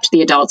and kept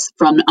the adults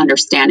from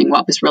understanding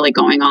what was really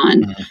going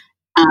on.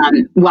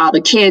 Mm-hmm. While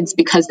the kids,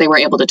 because they were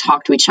able to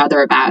talk to each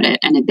other about it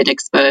and had been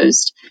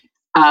exposed,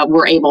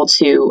 were able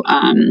to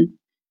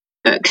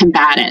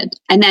combat it.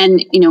 And then,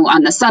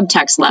 on the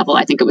subtext level,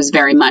 I think it was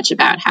very much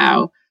about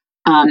how,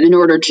 in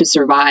order to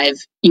survive,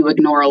 you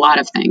ignore a lot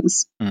of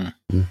things.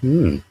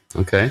 Mm-hmm.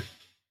 Okay.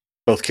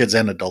 Both kids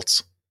and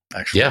adults,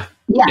 actually.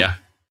 Yeah.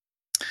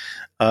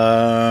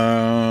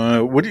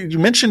 What you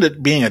mentioned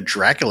it being a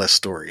Dracula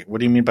story. What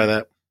do you mean by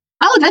that?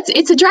 Oh,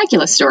 it's a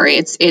Dracula story.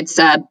 It's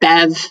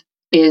Bev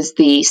is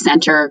the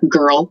center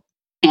girl,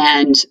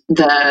 and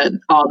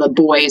all the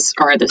boys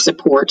are the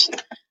support.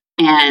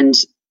 And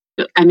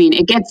I mean,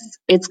 it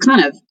gets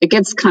kind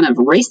of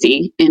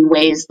racy in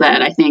ways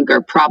that I think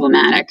are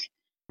problematic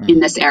in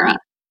this era.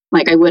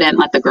 Like, I wouldn't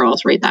let the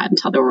girls read that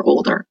until they were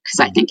older because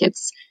I think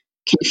it's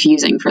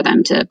confusing for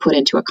them to put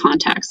into a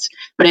context.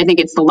 But I think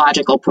it's the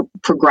logical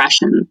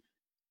progression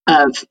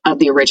of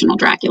the original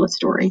Dracula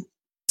story.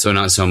 So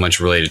not so much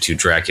related to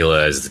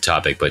Dracula as the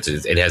topic, but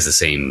it has the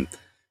same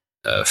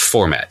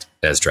format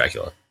as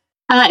Dracula.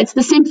 It's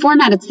the same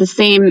format. It's the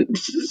same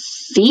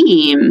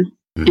theme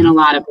in a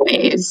lot of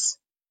ways.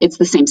 It's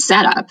the same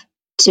setup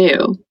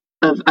too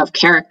of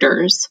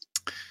characters.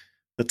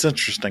 That's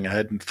interesting. I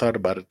hadn't thought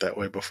about it that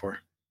way before.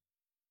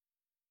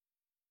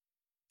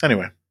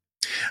 Anyway,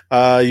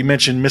 you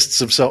mentioned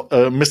Mists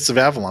of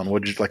Avalon.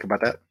 What did you like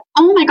about that?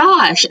 Oh my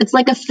gosh, it's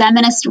like a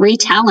feminist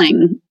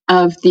retelling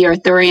of the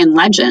Arthurian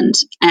legend,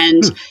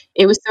 and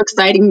it was so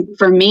exciting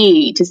for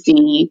me to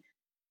see.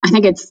 I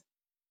think it's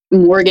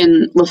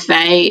Morgan Le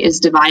Fay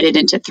is divided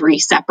into 3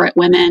 separate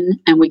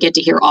women, and we get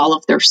to hear all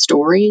of their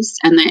stories,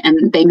 and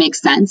they make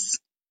sense.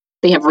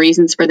 They have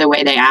reasons for the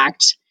way they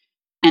act,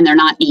 and they're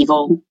not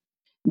evil.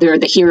 They're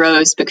the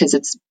heroes because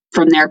it's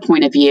from their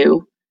point of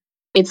view.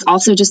 It's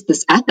also just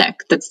this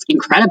epic that's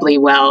incredibly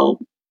well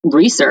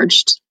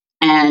researched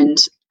and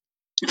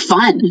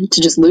fun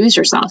to just lose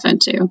yourself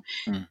into.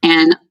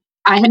 And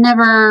I had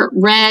never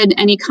read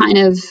any kind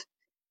of,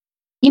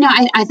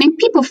 I think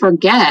people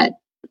forget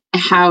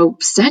how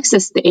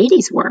sexist the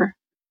 80s were.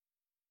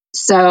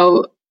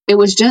 So it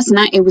was just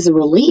not, it was a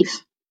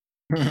relief.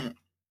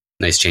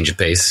 Nice change of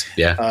pace.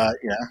 Yeah.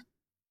 Yeah.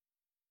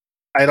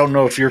 I don't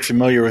know if you're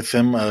familiar with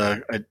him.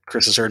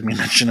 Chris has heard me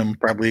mention him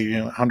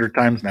probably 100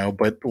 times now,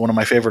 but one of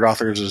my favorite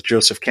authors is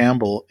Joseph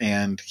Campbell,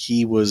 and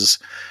he was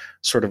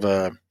sort of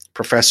a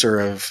professor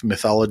of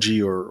mythology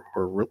or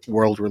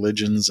world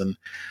religions. And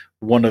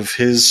one of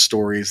his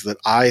stories that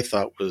I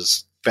thought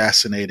was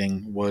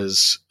fascinating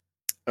was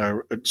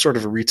sort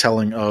of a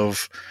retelling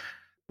of,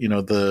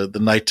 the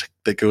knight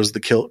that goes to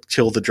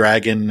kill the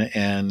dragon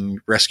and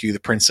rescue the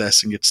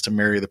princess and gets to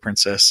marry the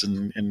princess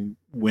and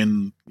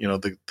win,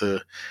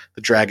 the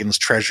dragon's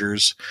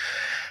treasures.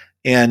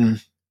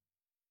 And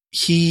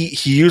he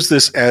used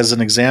this as an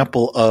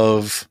example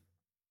of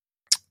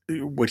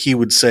what he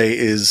would say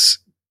is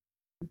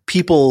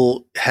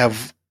people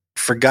have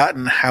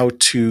forgotten how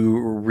to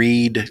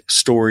read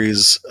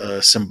stories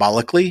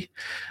symbolically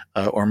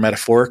or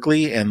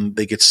metaphorically, and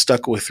they get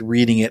stuck with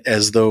reading it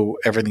as though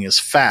everything is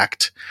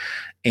fact.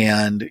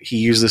 And he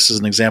used this as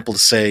an example to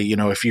say,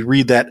 if you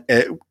read that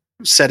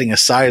setting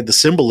aside the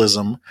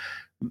symbolism,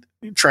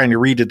 trying to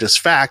read it as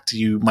fact,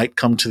 you might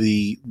come to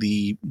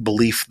the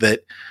belief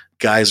that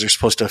guys are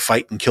supposed to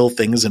fight and kill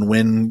things and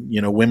win.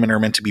 Women are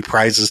meant to be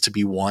prizes to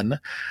be won,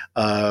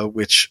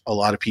 which a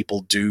lot of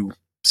people do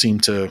seem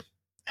to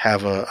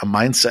have a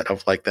mindset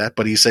of like that.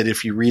 But he said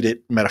if you read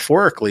it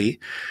metaphorically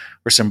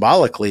or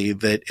symbolically,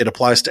 that it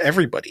applies to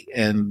everybody.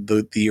 And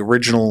the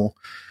original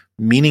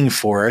meaning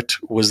for it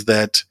was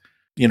that,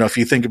 if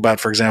you think about,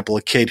 for example,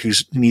 a kid who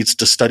needs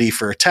to study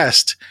for a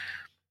test,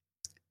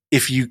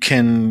 if you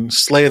can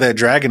slay that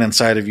dragon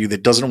inside of you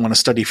that doesn't want to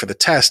study for the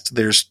test,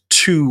 there's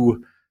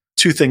two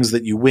things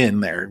that you win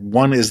there.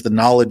 One is the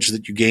knowledge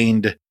that you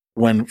gained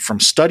from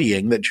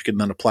studying that you can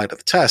then apply to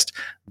the test.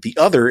 The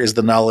other is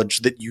the knowledge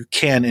that you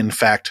can, in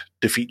fact,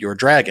 defeat your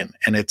dragon.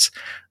 And it's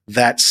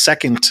that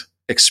second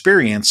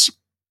experience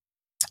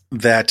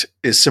that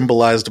is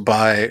symbolized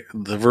by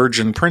the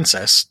virgin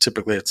princess.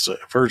 Typically it's a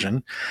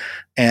virgin.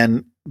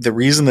 And the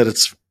reason that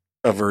it's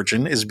a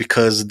virgin is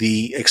because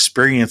the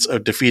experience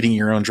of defeating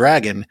your own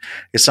dragon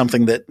is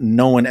something that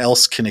no one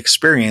else can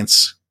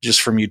experience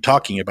just from you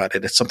talking about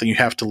it. It's something you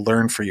have to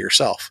learn for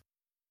yourself.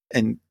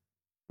 And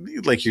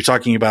like you're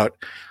talking about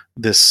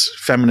this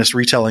feminist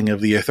retelling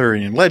of the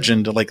Arthurian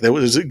legend, like that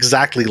was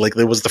exactly like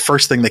that was the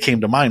first thing that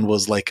came to mind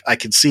was like, I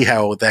could see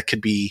how that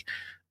could be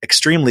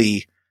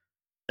extremely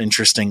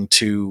interesting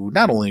to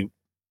not only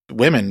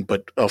women,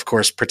 but of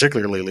course,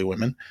 particularly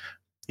women,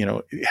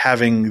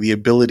 having the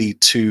ability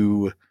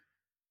to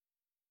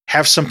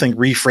have something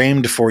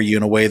reframed for you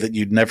in a way that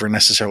you'd never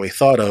necessarily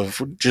thought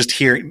of. Just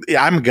hearing,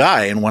 I'm a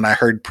guy. And when I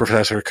heard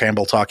Professor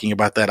Campbell talking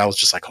about that, I was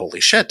just like, holy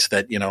shit,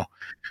 that,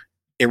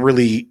 it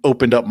really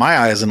opened up my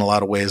eyes in a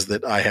lot of ways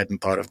that I hadn't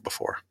thought of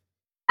before.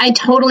 I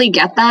totally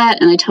get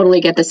that. And I totally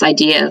get this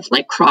idea of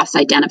like cross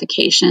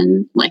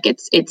identification. Like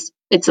it's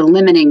a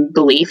limiting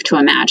belief to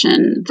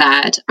imagine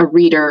that a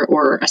reader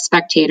or a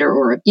spectator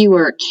or a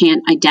viewer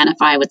can't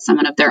identify with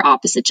someone of their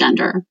opposite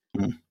gender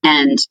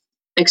and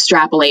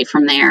extrapolate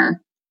from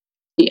there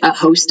a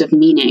host of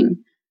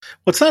meaning.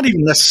 Well, it's not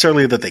even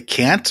necessarily that they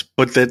can't,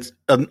 but that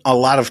a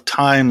lot of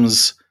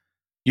times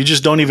you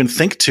just don't even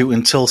think to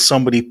until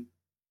somebody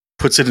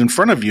puts it in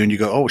front of you and you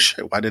go, oh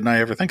shit, why didn't I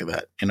ever think of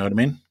that? You know what I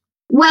mean?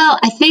 Well,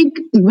 I think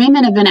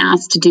women have been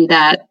asked to do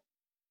that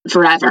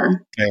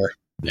forever. Fair.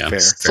 Yeah. Fair.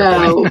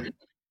 So,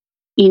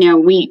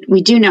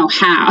 we do know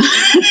how,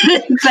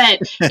 but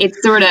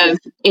it's sort of,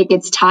 it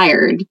gets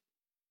tired.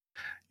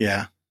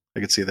 Yeah, I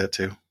could see that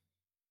too.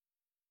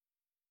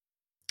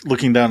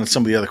 Looking down at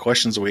some of the other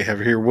questions that we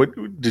have here,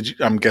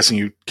 I'm guessing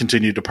you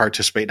continued to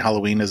participate in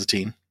Halloween as a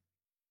teen?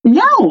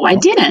 No, I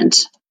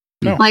didn't.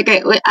 No. Like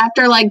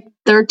after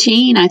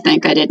 13, I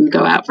think I didn't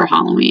go out for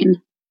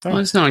Halloween. Well,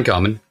 it's not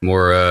uncommon.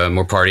 More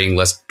partying,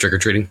 less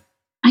trick-or-treating.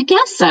 I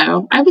guess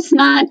so. I was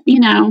not,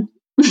 I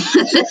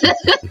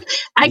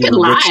could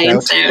lie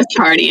and say I was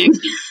partying.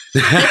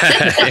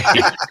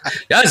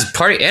 Yeah, I was a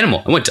party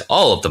animal. I went to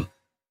all of them.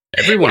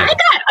 Every one of them.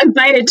 I got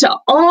invited to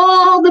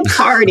all the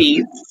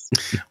parties.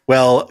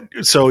 Well,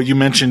 so you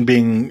mentioned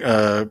being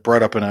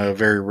brought up in a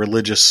very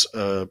religious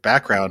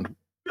background.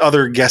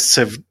 Other guests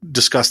have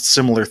discussed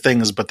similar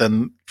things, but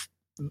then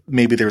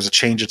maybe there was a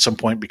change at some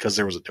point because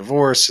there was a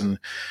divorce. And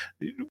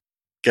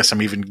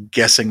I'm even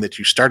guessing that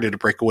you started to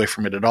break away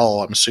from it at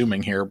all. I'm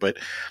assuming here, but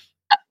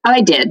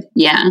I did.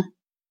 Yeah.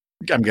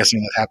 I'm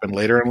guessing that happened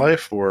later in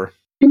life, or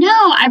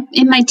no,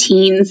 in my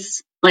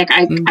teens, I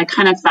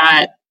kind of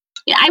thought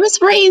I was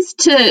raised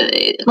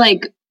to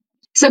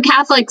so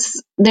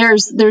Catholics,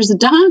 there's a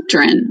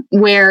doctrine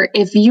where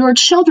if your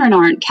children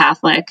aren't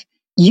Catholic,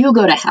 you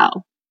go to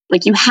hell.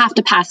 You have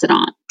to pass it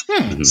on.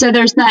 Mm-hmm. So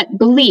there's that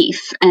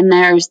belief and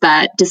there's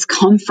that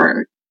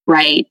discomfort,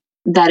 right?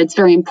 That it's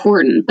very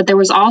important. But there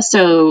was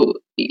also,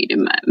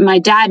 my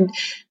dad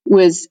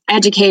was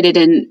educated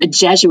in a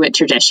Jesuit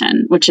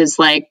tradition, which is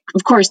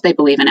of course they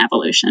believe in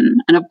evolution.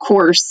 And of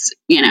course,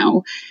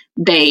 it's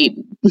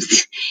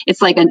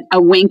like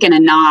a wink and a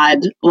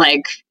nod.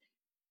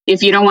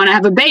 If you don't want to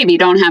have a baby,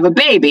 don't have a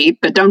baby,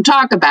 but don't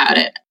talk about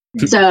it.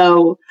 Mm-hmm.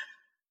 So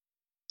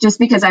just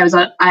because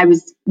I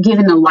was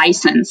given the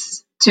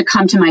license to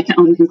come to my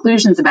own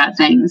conclusions about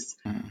things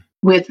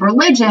with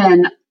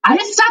religion, I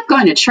just stopped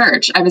going to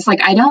church. I was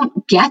like, I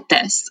don't get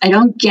this. I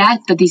don't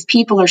get that these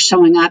people are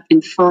showing up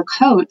in fur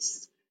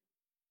coats,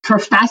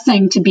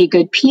 professing to be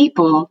good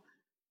people.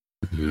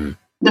 Mm-hmm.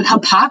 The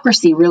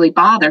hypocrisy really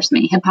bothers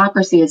me.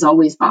 Hypocrisy has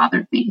always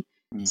bothered me.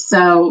 Mm-hmm.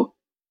 So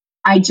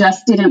I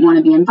just didn't want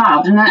to be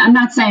involved. And I'm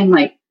not saying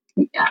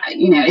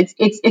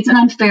it's an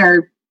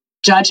unfair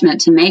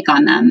judgment to make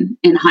on them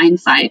in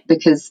hindsight,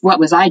 because what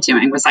was I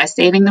doing? Was I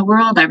saving the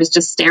world? I was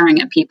just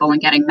staring at people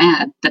and getting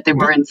mad that they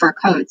were in fur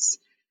coats.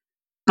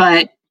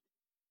 But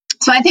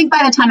so I think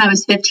by the time I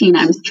was 15,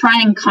 I was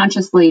trying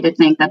consciously to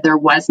think that there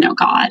was no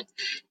God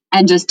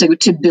and just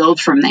to build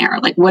from there.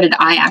 What did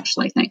I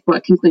actually think?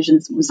 What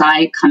conclusions was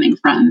I coming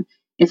from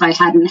if I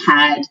hadn't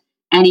had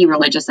any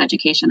religious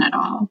education at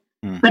all?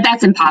 But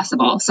that's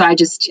impossible. So I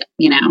just,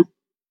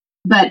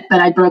 but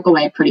I broke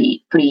away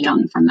pretty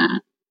young from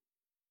that.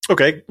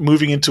 Okay.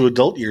 Moving into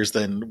adult years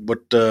then,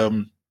 what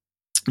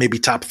maybe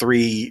top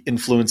 3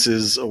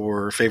 influences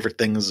or favorite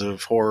things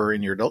of horror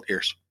in your adult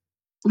years?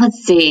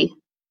 Let's see.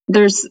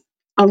 there's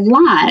a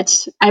lot.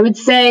 I would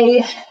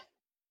say,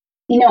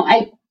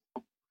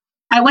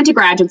 I went to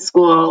graduate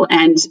school,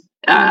 and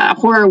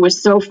horror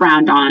was so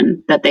frowned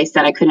on that they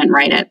said I couldn't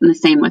write it. And the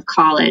same with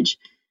college.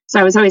 So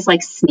I was always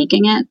like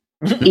sneaking it,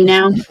 and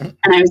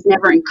I was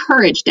never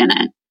encouraged in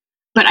it.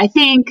 But I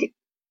think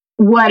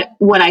what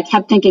I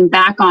kept thinking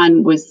back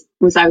on was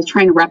I was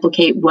trying to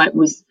replicate what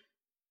was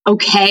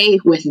okay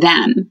with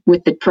them,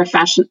 with the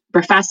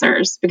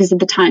professors, because at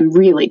the time,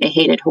 really, they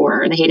hated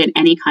horror. They hated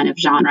any kind of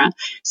genre.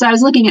 So I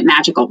was looking at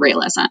magical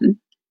realism.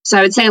 So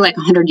I would say like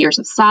 100 Years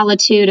of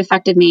Solitude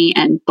affected me,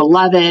 and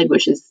Beloved,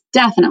 which is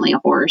definitely a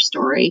horror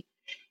story.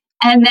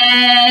 And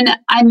then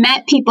I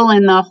met people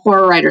in the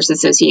Horror Writers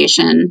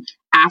Association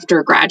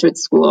after graduate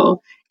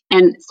school,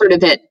 and sort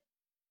of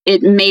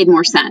it made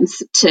more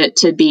sense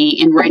to be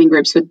in writing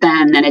groups with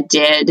them than it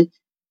did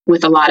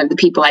with a lot of the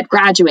people I'd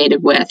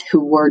graduated with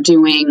who were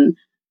doing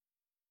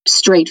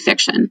straight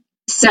fiction.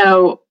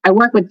 So I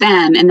worked with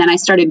them, and then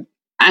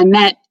I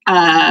met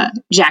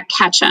Jack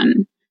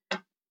Ketchum,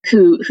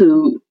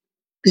 whose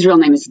real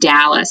name is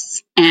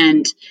Dallas,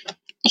 and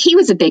he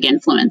was a big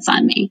influence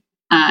on me.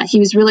 He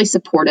was really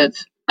supportive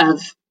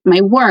of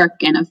my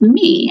work and of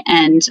me,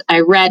 and I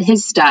read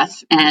his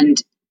stuff,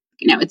 and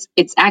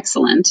it's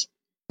excellent.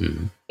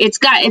 Mm-hmm.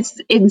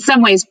 It's in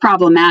some ways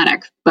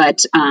problematic,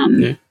 but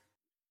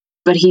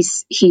he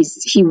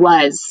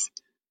was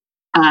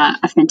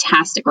a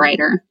fantastic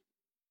writer.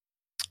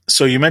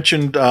 So you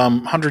mentioned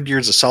 100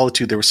 Years of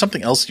Solitude. There was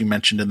something else you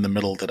mentioned in the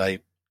middle that I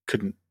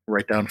couldn't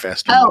write down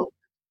fast enough. Oh,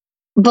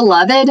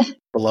 Beloved.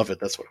 Beloved,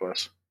 that's what it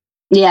was.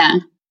 Yeah.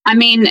 I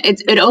mean,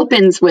 it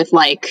opens with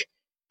like,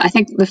 I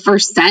think the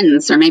first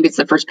sentence, or maybe it's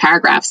the first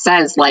paragraph,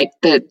 says like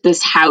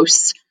this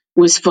house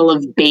was full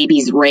of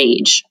baby's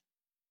rage.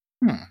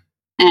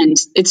 And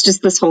it's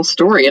just this whole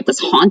story of this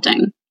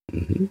haunting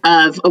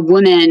of a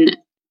woman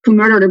who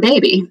murdered her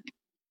baby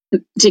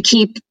to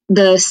keep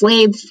the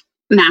slave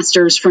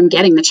masters from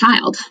getting the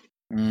child.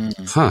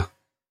 Huh.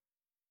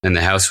 And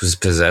the house was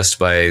possessed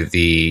by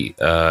the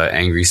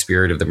angry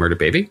spirit of the murdered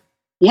baby?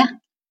 Yeah.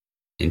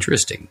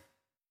 Interesting.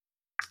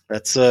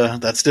 That's a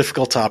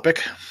difficult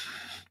topic.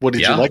 What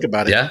did you like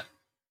about it? Yeah.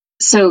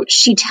 So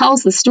she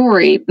tells the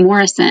story,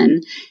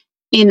 Morrison,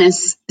 in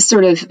this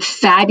sort of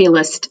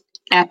fabulous,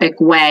 epic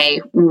way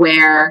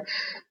where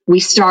we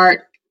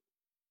start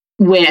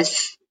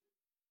with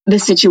the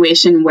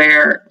situation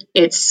where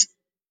it's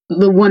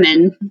the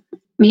woman,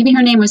 maybe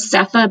her name was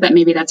Setha, but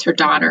maybe that's her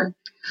daughter,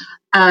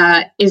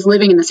 is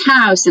living in this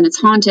house and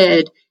it's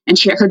haunted, and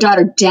her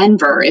daughter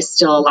Denver is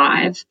still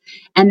alive.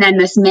 And then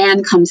this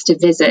man comes to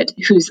visit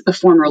who's a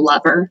former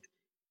lover.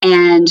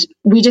 And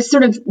we just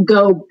sort of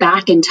go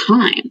back in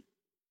time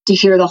to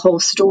hear the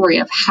whole story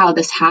of how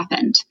this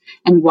happened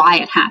and why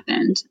it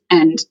happened.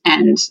 And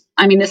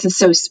I mean, this is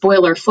so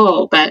spoiler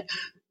full, but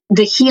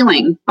the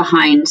healing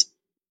behind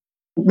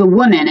the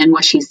woman and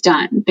what she's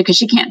done, because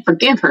she can't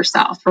forgive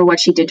herself for what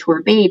she did to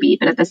her baby.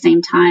 But at the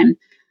same time,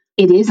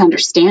 it is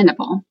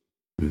understandable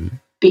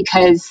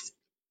because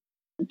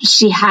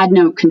she had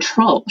no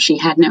control. She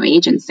had no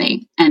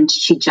agency, and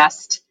she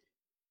just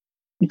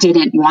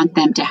didn't want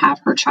them to have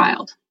her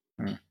child.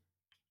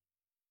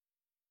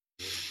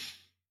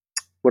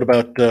 What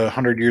about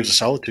 100 Years of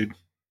Solitude?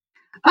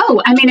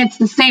 Oh, I mean, it's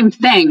the same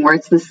thing where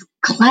it's this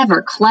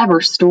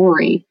clever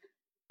story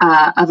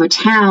of a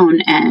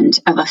town and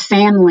of a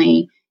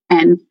family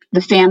and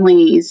the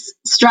family's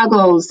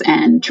struggles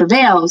and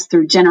travails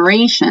through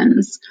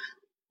generations.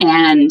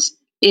 And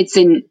it's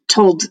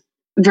told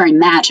very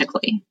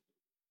magically,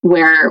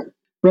 where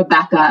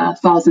Rebecca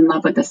falls in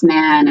love with this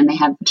man and they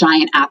have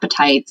giant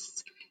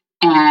appetites.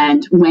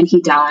 And when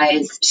he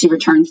dies, she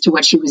returns to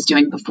what she was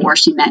doing before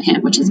she met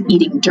him, which is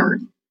eating dirt.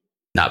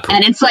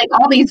 And it's like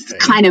all these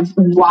kind of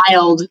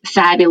wild,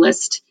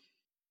 fabulous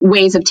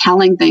ways of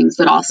telling things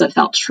that also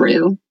felt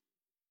true.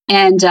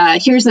 And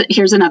here's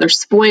another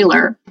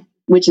spoiler,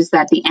 which is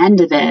that at the end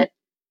of it,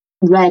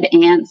 red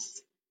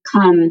ants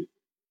come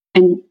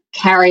and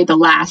carry the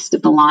last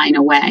of the line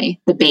away,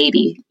 the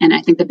baby. And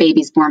I think the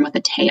baby's born with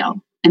a tail,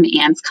 and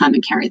the ants come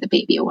and carry the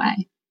baby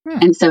away.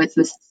 And so it's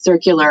this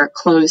circular,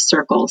 closed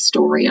circle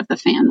story of the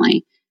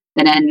family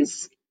that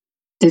ends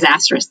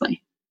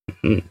disastrously.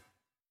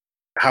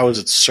 How is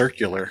it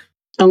circular?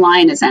 The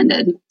line is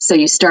ended. So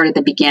you start at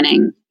the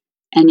beginning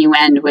and you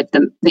end with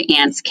the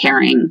ants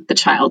carrying the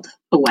child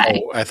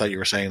away. Oh, I thought you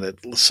were saying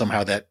that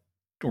somehow that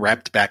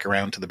wrapped back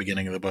around to the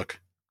beginning of the book.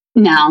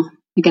 No,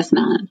 I guess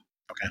not.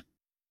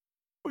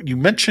 Okay. You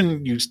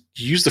mentioned you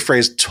used the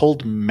phrase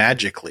told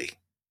magically.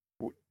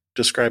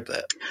 Describe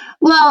that.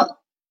 Well,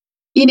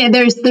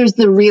 there's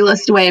the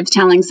realist way of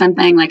telling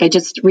something. Like I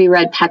just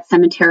reread Pet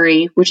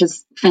Sematary, which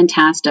is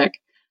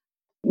fantastic.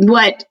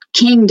 What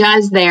King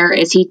does there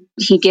is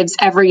he gives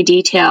every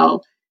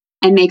detail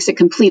and makes it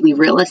completely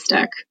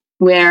realistic,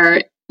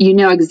 where you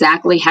know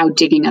exactly how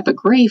digging up a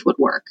grave would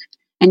work,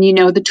 and you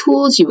know the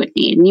tools you would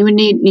need,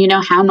 and you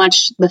know how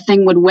much the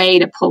thing would weigh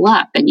to pull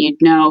up, and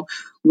you'd know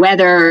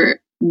whether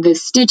the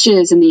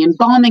stitches and the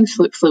embalming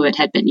fluid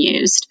had been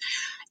used.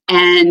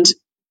 And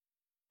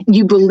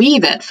you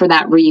believe it for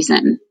that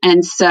reason.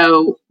 And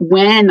so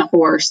when the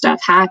horror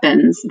stuff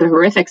happens, the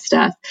horrific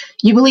stuff,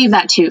 you believe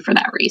that too for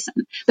that reason.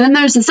 Then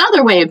there's this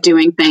other way of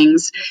doing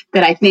things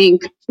that I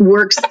think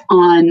works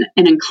on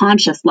an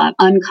unconscious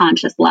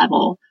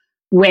level,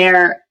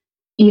 where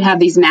you have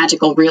these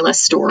magical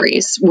realist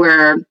stories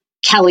where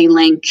Kelly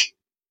Link,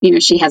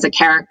 she has a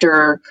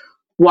character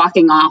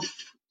walking off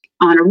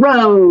on a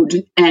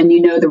road, and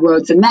the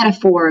road's a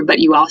metaphor, but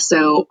you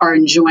also are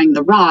enjoying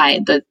the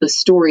ride, the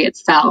story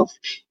itself,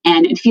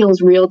 and it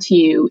feels real to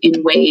you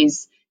in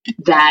ways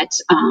that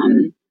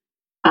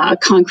a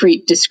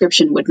concrete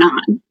description would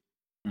not,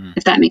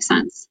 if that makes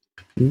sense.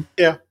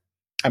 Yeah.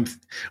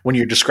 When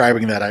you're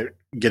describing that, I'm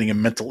getting a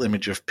mental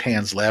image of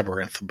Pan's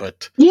Labyrinth,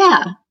 but...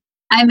 Yeah.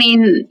 I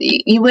mean,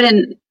 you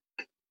wouldn't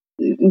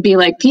be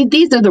like,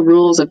 these are the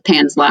rules of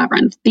Pan's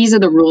Labyrinth. These are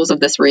the rules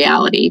of this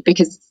reality,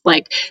 because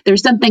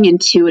there's something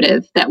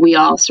intuitive that we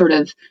all sort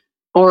of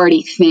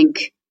already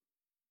think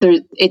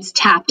it's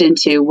tapped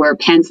into, where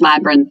Pan's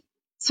Labyrinth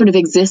sort of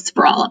exists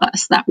for all of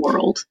us, that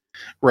world.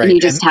 Right. And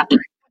you just have to.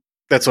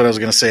 That's what I was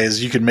going to say,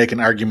 is you could make an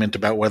argument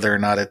about whether or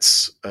not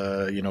it's,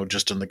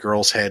 just in the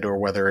girl's head, or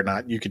whether or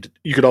not you could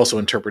also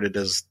interpret it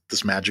as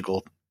this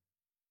magical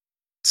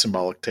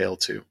symbolic tale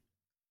too.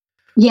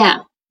 Yeah.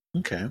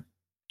 Okay.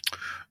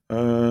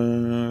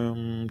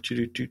 Wanted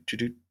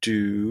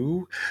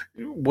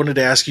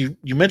to ask you,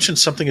 you mentioned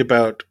something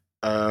about,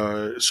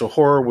 so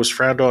horror was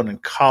frowned on in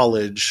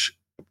college,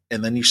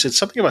 and then you said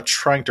something about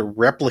trying to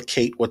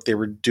replicate what they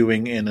were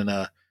doing in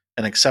an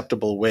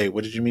acceptable way.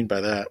 What did you mean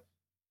by that?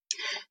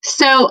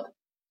 So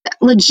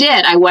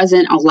legit, I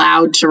wasn't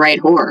allowed to write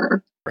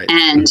horror. Right.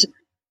 And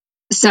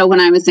so when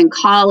I was in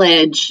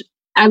college,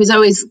 I was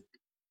always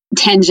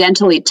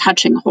tangentially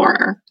touching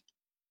horror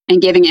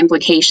and giving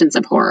implications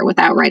of horror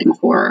without writing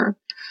horror.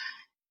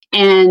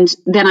 And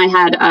then I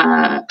had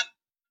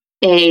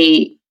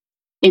an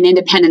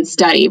independent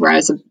study where I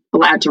was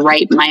allowed to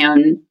write my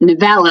own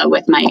novella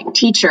with my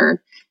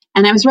teacher.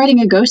 And I was writing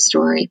a ghost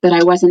story, but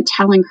I wasn't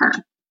telling her.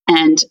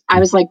 And I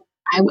was like,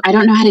 I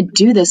don't know how to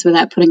do this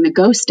without putting the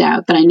ghost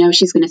out, but I know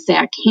she's going to say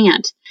I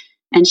can't.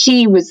 And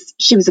she was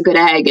a good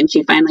egg. And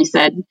she finally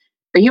said,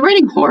 "Are you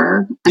writing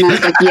horror?" And I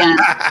was like, "Yeah."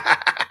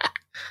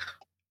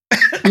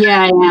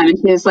 "Yeah, I am." And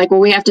she was like, "Well,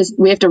 we have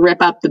to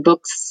rip up the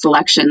book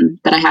selection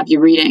that I have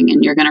you reading,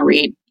 and you're going to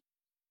read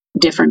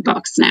different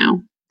books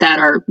now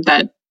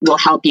that will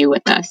help you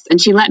with this." And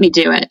she let me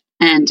do it.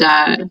 And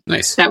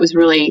nice. That was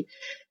really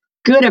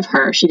good of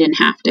her. She didn't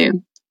have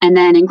to. And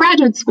then in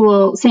graduate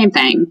school, same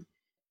thing.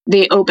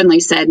 They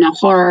openly said no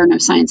horror, no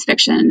science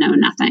fiction, no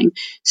nothing.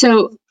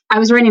 So I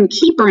was writing The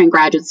Keeper in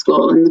graduate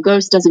school, and the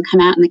ghost doesn't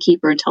come out in The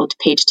Keeper until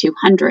page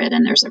 200,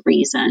 and there's a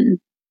reason.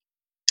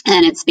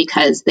 And it's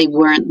because they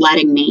weren't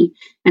letting me.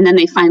 And then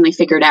they finally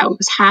figured out what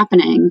was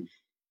happening,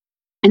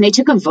 and they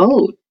took a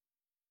vote.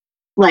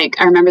 I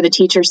remember the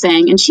teacher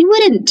saying, and she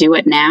wouldn't do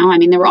it now. I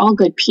mean, they were all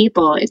good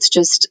people. It's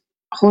just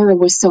horror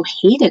was so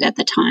hated at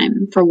the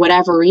time for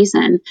whatever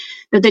reason,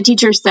 that the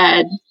teacher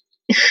said,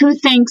 "Who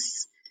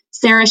thinks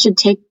Sarah should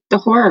take the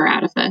horror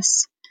out of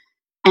this?"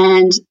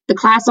 And the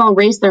class all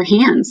raised their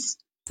hands.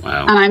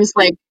 Wow. And I was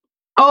like,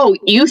 "Oh,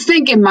 you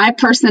think in my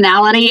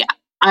personality,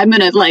 I'm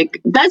going to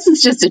this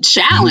is just a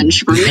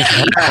challenge for me."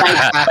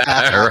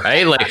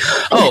 Right?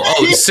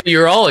 So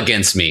you're all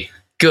against me.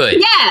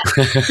 Good. Yeah.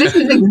 This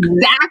is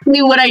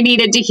exactly what I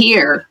needed to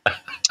hear.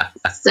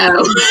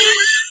 So,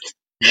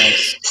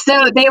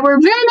 so they were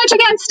very much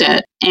against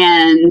it.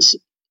 And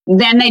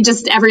then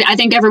I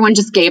think everyone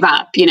just gave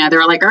up. They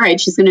were like, all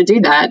right, she's going to do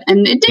that.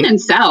 And it didn't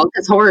sell,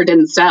 because horror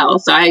didn't sell.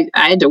 So I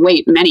had to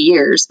wait many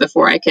years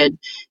before I could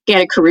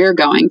get a career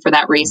going for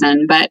that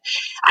reason. But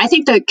I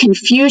think the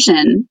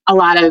confusion a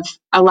lot of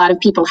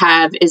people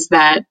have is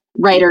that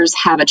writers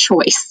have a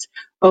choice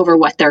over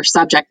what their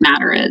subject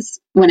matter is,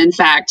 when in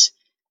fact,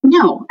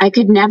 no, I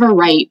could never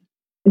write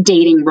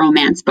dating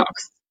romance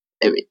books.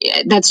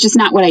 That's just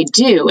not what I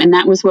do. And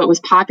that was what was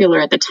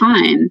popular at the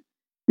time.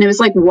 And it was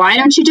like, why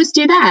don't you just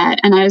do that?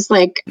 And I was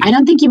like, I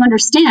don't think you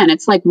understand.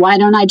 It's like, why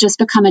don't I just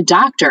become a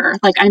doctor?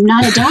 I'm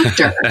not a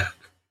doctor.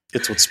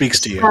 It's what speaks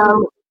to you.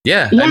 So,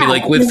 yeah. I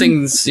mean, with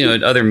things,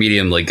 other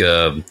medium like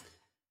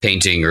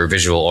painting or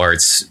visual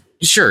arts,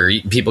 sure,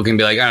 people can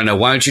be like, I don't know,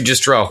 why don't you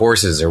just draw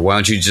horses? Or why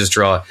don't you just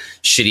draw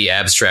shitty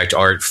abstract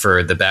art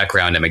for the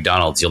background at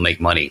McDonald's? You'll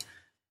make money.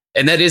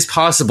 And that is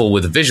possible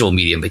with a visual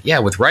medium. But yeah,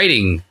 with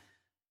writing,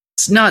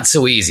 it's not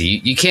so easy.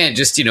 You can't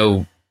just,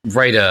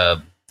 write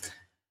a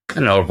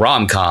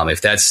rom-com.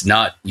 If that's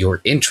not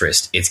your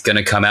interest, it's going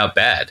to come out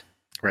bad.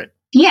 Right.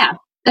 Yeah,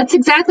 that's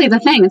exactly the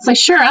thing. It's like,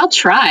 sure, I'll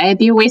try. It'd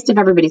be a waste of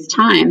everybody's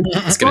time.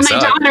 Well,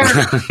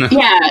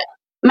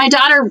 my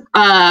daughter,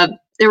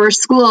 there were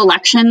school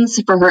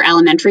elections for her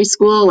elementary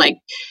school,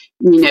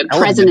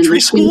 president of the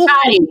student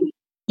body.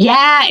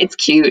 Yeah, it's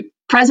cute.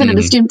 President of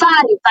the student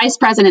body, vice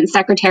president,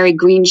 secretary,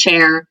 green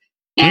chair,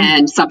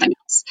 and something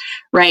else.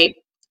 Right.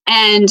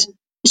 And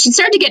she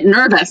started to get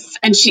nervous,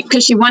 and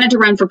because she wanted to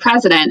run for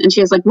president, and she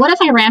was like, what if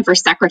I ran for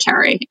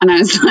secretary? And I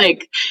was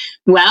like,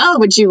 well,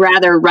 would you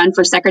rather run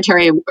for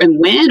secretary and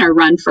win, or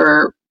run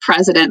for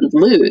president and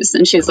lose?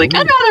 And she was like,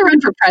 I'd rather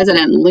run for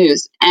president and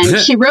lose. And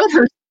she wrote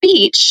her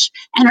speech,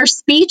 and her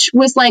speech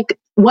was like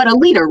what a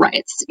leader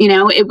writes.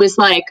 It was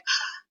like,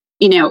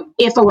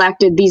 if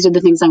elected, these are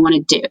the things I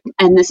want to do,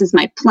 and this is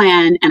my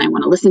plan, and I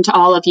want to listen to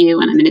all of you,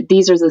 and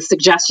these are the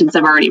suggestions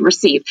I've already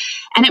received.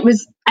 And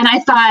I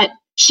thought,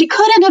 she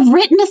couldn't have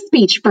written a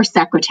speech for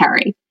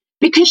secretary,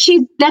 because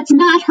that's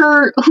not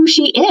who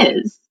she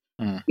is.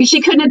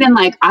 She couldn't have been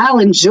like, I'll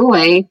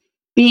enjoy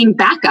being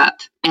backup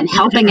and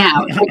helping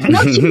out. Like,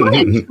 no, she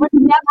wouldn't. She would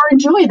never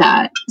enjoy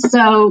that.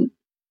 So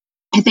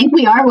I think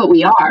we are what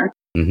we are.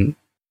 Mm-hmm.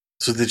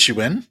 So did she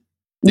win?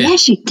 Yeah,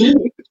 she did.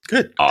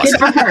 Good. Awesome.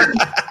 Good for her.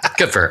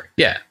 Good for her.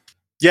 Yeah.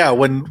 Yeah.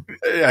 When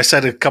I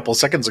said a couple of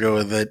seconds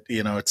ago that,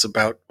 it's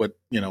about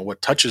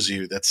what touches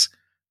you, that's,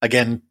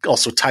 again,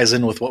 also ties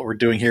in with what we're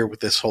doing here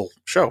with this whole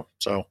show.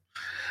 So,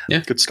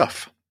 yeah, good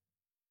stuff.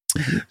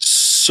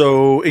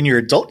 So, in your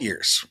adult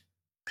years,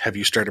 have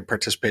you started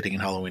participating in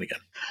Halloween again?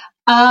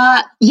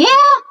 Yeah.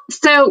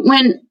 So,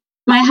 when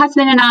my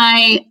husband and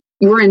I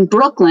were in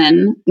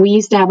Brooklyn, we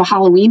used to have a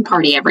Halloween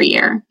party every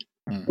year,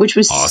 which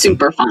was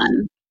super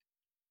fun.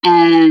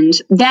 And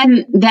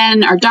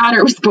then our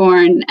daughter was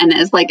born, and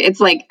it's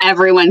like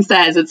everyone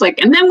says, and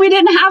then we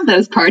didn't have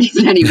those parties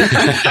anymore.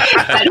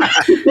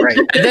 Right.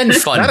 And then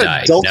fun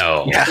died.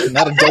 No. Yeah,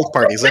 not adult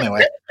parties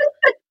anyway.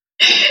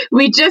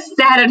 We just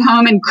sat at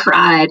home and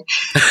cried.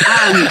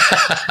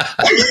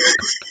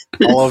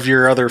 All of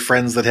your other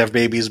friends that have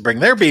babies bring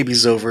their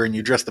babies over, and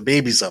you dress the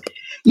babies up.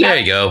 Yep. There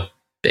you go.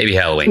 Baby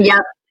Halloween. Yep.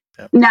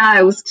 No,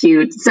 it was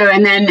cute. So,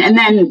 and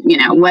then,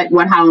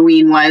 what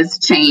Halloween was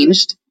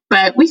changed.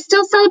 But we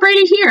still celebrate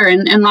it here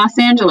in Los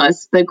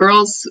Angeles. The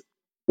girls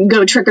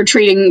go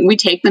trick-or-treating. We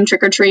take them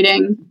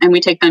trick-or-treating, and we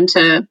take them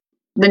to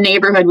the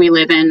neighborhood we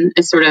live in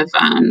is sort of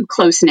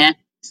close-knit.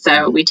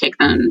 So we take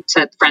them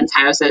to friends'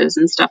 houses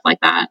and stuff like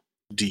that.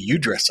 Do you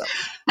dress up?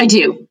 I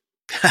do.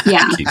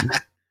 Yeah.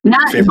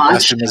 Not Favorite much.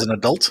 costume as an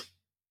adult?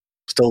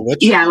 Still a witch?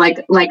 Yeah,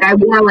 like I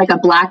wore like a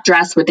black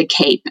dress with a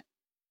cape.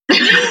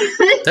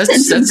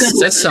 That's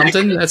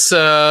something. That's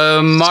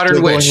a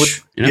modern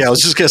witch. Yeah, I was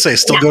just gonna say,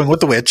 going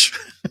with the witch.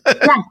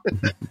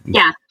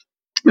 Yeah.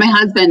 My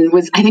husband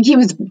I think he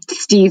was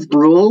Steve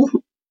Brule.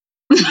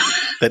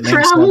 That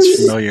name sounds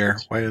familiar.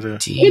 Why is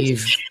it?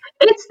 Steve.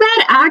 It's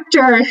that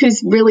actor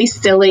who's really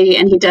silly,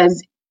 and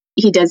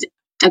he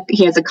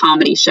has a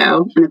comedy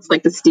show, and it's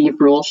like the Steve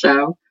Brule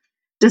show,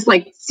 just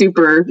like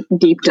super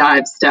deep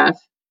dive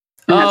stuff.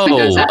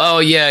 Oh,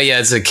 yeah.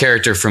 It's a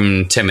character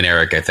from Tim and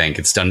Eric, I think.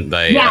 It's done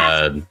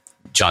by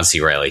John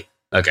C. Reilly.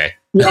 Okay.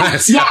 Yeah,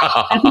 that's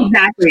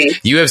exactly.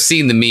 You have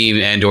seen the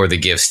meme and or the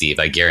GIF, Steve.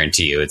 I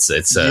guarantee you. It's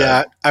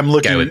I'm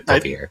looking guy with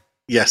puffy hair.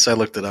 Yes, I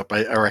looked it up.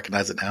 I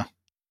recognize it now.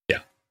 Yeah.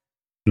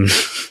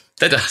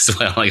 That does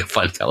sound like a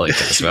fun Halloween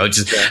costume.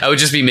 I would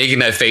just be making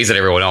that face at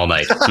everyone all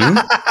night.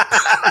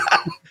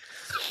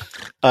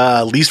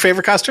 Least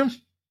favorite costume?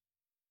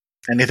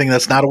 Anything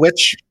that's not a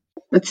witch?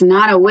 It's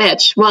not a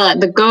witch. Well,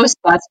 the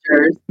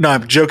Ghostbusters. No,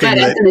 I'm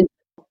joking.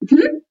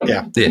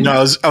 Yeah.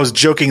 No, I was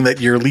joking that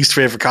your least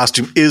favorite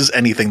costume is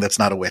anything that's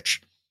not a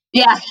witch.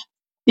 Yeah,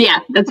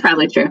 that's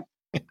probably true.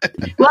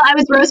 Well, I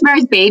was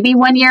Rosemary's Baby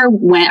one year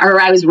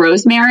I was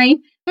Rosemary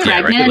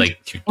pregnant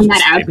in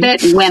that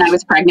outfit when I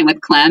was pregnant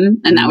with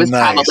Clem, and that was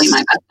probably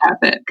my best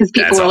outfit because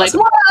people were like,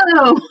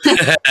 "Whoa!"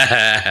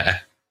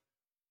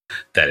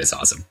 That is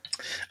awesome.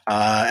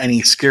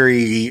 Any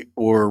scary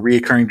or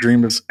reoccurring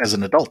dreams as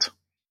an adult?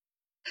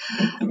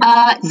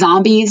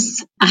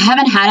 Zombies. I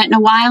haven't had it in a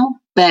while,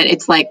 but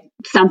it's like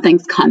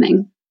something's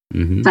coming.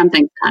 Mm-hmm.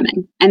 Something's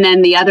coming. And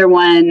then the other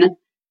one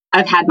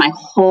I've had my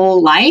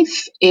whole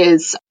life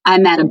is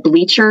I'm at a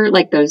bleacher,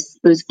 like those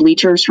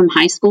bleachers from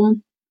high school.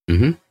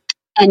 Mm-hmm.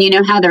 And you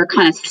know how they're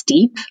kind of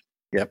steep?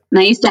 Yep. And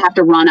I used to have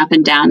to run up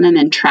and down them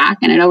and track,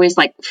 and it always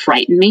like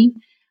frightened me.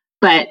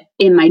 But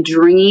in my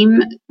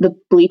dream, the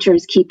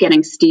bleachers keep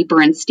getting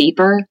steeper and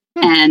steeper,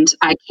 and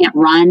I can't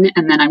run,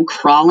 and then I'm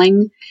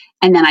crawling.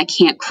 And then I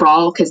can't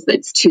crawl because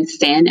it's too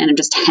thin, and I'm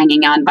just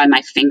hanging on by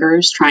my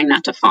fingers, trying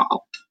not to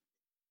fall.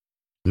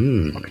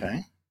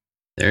 Okay.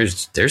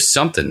 There's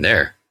something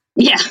there.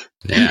 Yeah.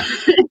 Yeah.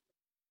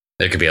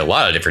 There could be a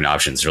lot of different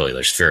options, really.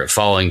 There's fear of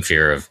falling,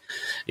 fear of,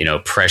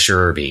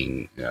 pressure,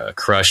 being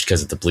crushed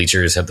because the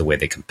bleachers have the way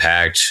they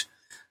compact,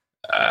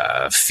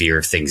 fear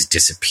of things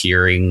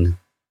disappearing,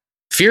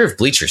 fear of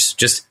bleachers.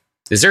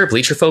 Is there a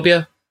bleacher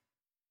phobia?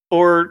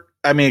 Or,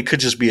 it could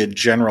just be a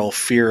general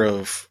fear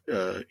of,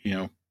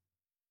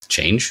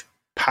 change,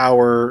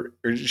 power.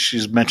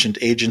 She's mentioned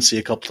agency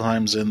a couple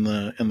times in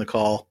the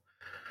call.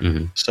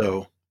 Mm-hmm.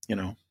 So,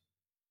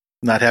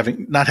 not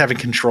having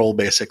control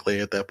basically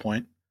at that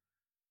point.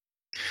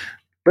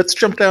 Let's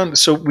jump down.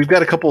 So we've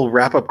got a couple of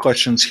wrap up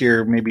questions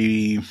here,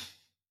 maybe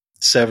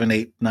 7,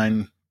 8,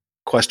 9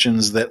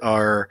 questions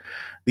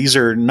these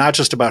are not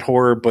just about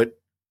horror, but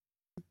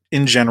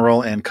in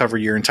general and cover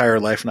your entire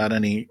life, not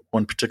any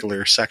one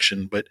particular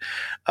section. But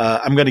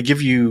I'm going to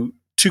give you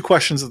 2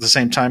 questions at the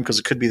same time because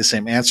it could be the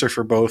same answer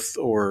for both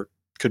or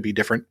could be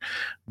different.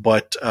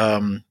 But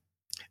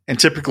and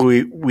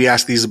typically we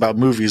ask these about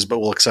movies, but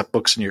we'll accept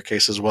books in your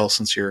case as well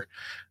since you're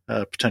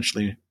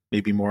potentially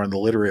maybe more on the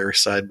literary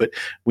side. But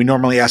we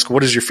normally ask,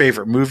 what is your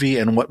favorite movie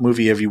and what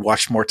movie have you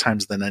watched more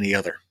times than any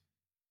other?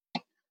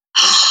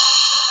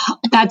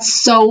 That's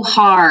so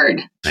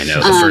hard. I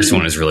know. The first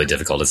one is really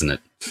difficult, isn't it?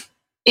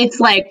 It's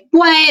like,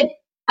 what?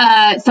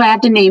 So I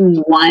have to name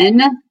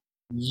one?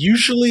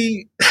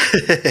 Usually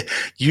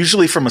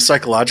from a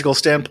psychological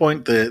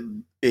standpoint,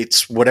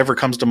 it's whatever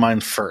comes to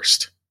mind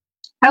first.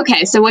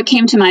 Okay, so what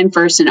came to mind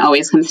first and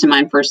always comes to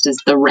mind first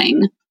is The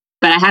Ring,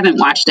 but I haven't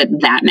watched it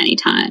that many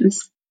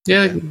times.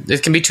 Yeah,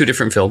 it can be 2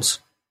 different films.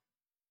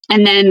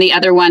 And then the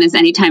other one is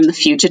anytime The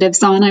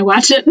Fugitive's on, I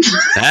watch it.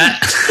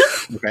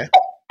 Okay.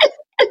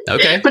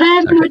 Okay. But I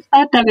haven't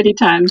watched that many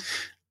times.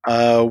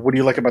 What do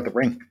you like about The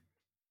Ring?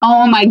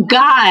 Oh my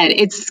God,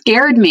 it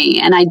scared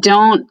me, and I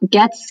don't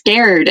get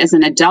scared as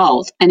an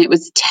adult, and it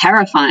was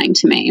terrifying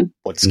to me.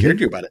 What scared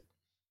you about it?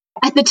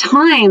 At the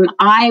time,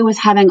 I was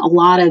having a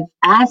lot of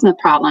asthma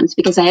problems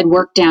because I had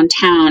worked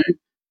downtown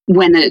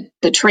when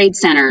the trade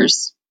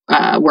centers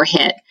were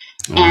hit,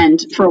 and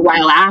for a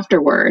while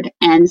afterward.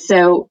 And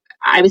so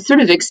I was sort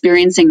of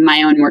experiencing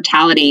my own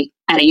mortality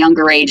at a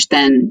younger age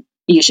than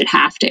you should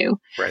have to.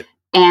 Right.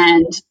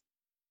 And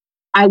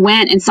I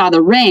went and saw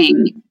The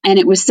Ring, and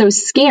it was so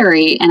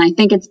scary. And I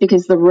think it's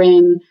because The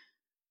Ring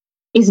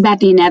is about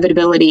the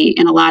inevitability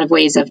in a lot of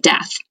ways of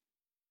death.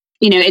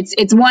 You know,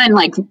 it's one,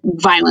 like,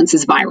 violence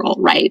is viral,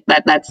 right?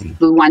 That's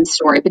the one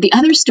story. But the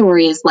other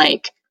story is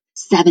like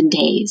 7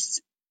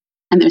 days,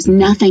 and there's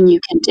nothing you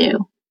can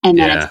do, and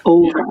then it's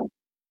over.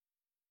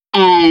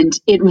 And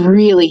it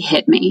really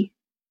hit me.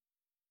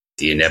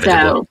 The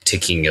inevitable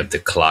ticking of the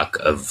clock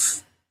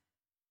of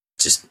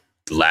just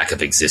lack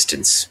of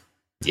existence.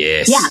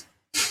 Yes.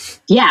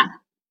 Yeah.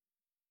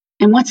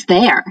 And what's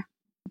there?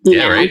 You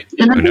know? Right.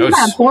 And the thing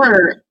about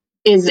horror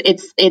is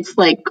it's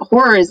like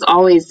horror is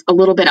always a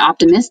little bit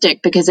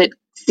optimistic because it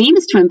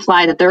seems to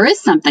imply that there is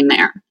something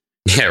there.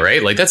 Yeah,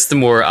 right. Like that's the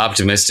more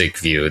optimistic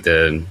view.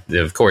 The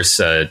of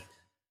course,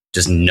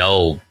 just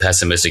no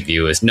pessimistic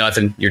view is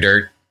nothing. You're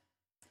dirt.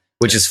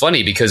 Which is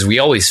funny because we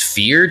always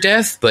fear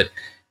death, but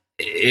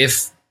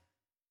if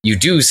you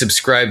do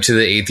subscribe to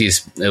the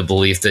atheist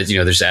belief that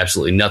there's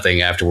absolutely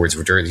nothing afterwards,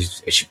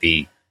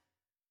 it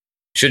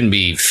shouldn't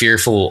be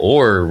fearful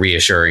or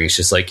reassuring. It's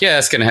just like, yeah,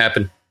 it's going to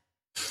happen.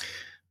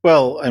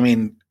 Well, I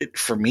mean,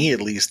 for me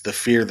at least, the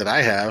fear that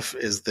I have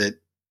is that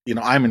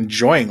I'm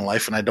enjoying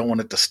life and I don't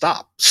want it to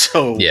stop.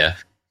 So yeah.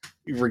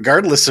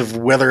 Regardless of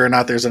whether or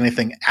not there's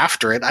anything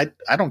after it, I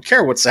don't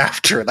care what's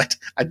after it.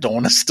 I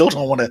still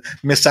don't want to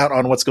miss out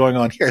on what's going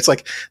on here. It's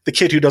like the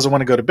kid who doesn't want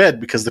to go to bed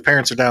because the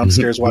parents are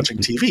downstairs watching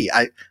TV.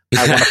 I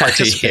want to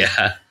participate.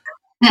 Yeah.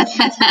 It's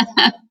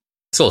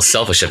a little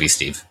selfish of you,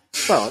 Steve.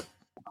 Well,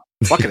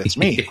 fuck it, it's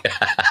me.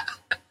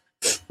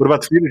 What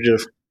about The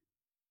Fugitive?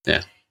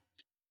 Yeah.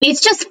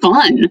 It's just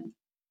fun.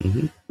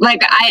 Mm-hmm.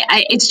 Like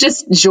it's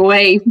just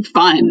joy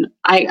fun.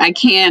 I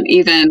can't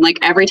even, like,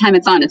 every time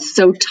it's on, it's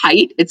so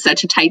tight. It's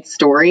such a tight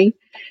story.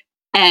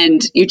 And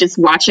you're just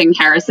watching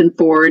Harrison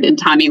Ford and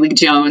Tommy Lee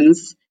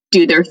Jones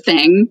do their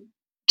thing.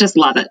 Just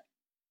love it.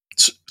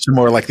 So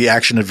more like the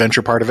action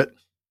adventure part of it?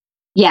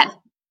 Yeah.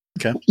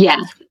 Okay.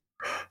 Yeah.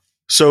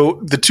 So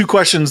the 2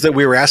 questions that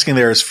we were asking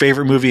there is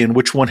favorite movie and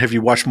which one have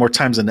you watched more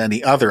times than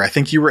any other? I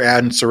think you were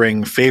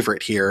answering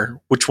favorite here.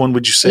 Which one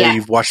would you say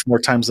you've watched more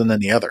times than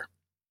any other?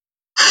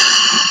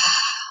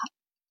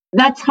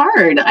 That's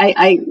hard.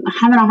 I'm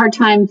having a hard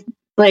time.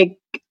 Like,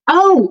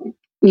 you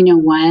know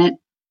what?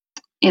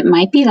 It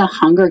might be The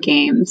Hunger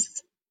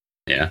Games.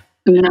 Yeah.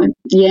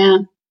 Yeah.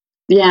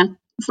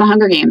 It's The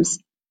Hunger Games.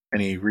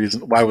 Any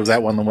reason? Why was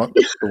that one the one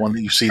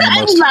that you've seen the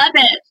most? I love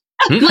it.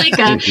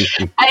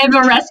 I have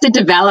Arrested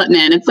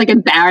Development. It's like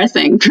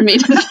embarrassing for me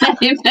to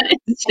say, but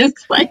it's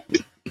just like,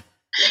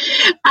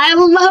 I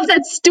love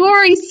that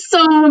story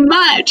so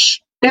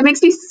much. It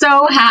makes me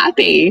so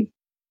happy.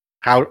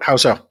 How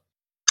so?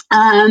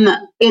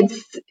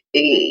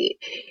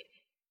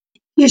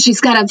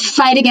 She's got to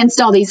fight against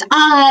all these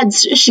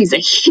odds. She's a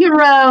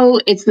hero.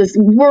 It's this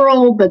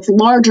world that's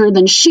larger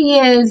than she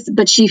is,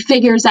 but she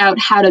figures out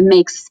how to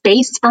make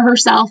space for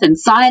herself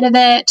inside of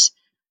it.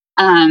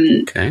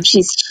 Okay.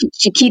 She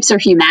keeps her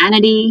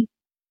humanity.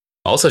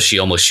 Also, she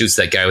almost shoots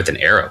that guy with an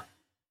arrow.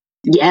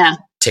 Yeah.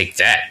 Take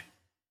that.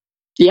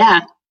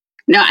 Yeah.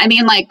 No, I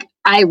mean, like,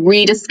 I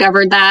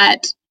rediscovered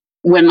that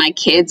when my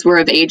kids were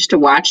of age to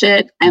watch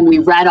it, and we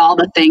read all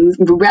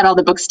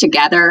the books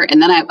together. And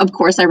then I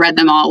read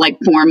them all like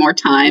 4 more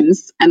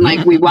times. And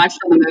like, we watched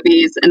all the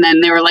movies, and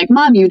then they were like,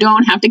 Mom, you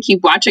don't have to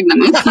keep watching the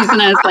movies.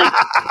 And I was like,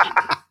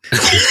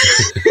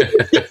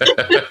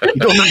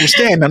 you don't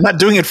understand. I'm not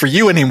doing it for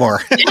you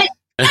anymore.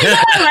 I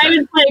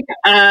was like,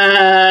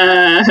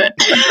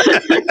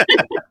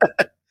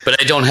 But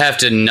I don't have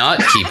to not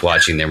keep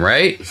watching them,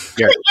 right?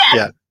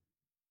 Yeah.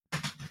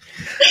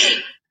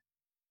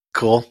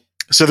 Cool.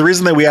 So the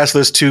reason that we ask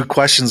those two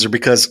questions are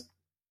because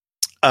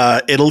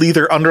it'll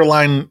either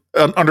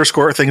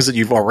underscore things that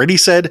you've already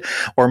said,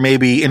 or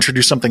maybe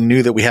introduce something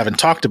new that we haven't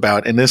talked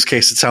about. In this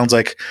case, it sounds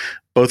like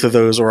both of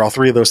those, or all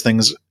three of those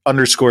things,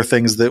 underscore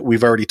things that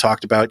we've already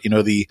talked about.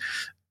 The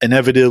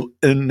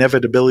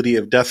inevitability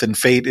of death and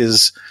fate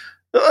is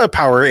a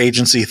power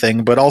agency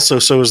thing, but also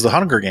so is the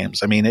Hunger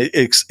Games. I mean,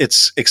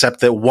 it's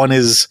except that one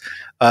is,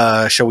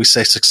 shall we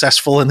say,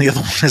 successful, and the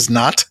other one is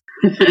not.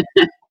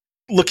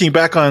 Looking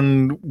back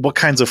on what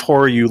kinds of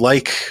horror you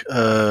like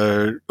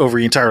over your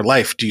entire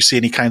life, do you see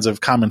any kinds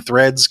of common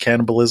threads?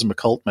 Cannibalism,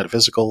 occult,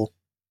 metaphysical?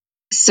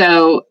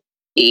 So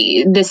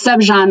the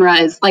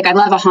subgenre is like, I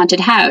love a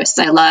haunted house.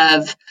 I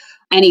love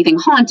anything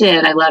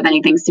haunted. I love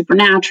anything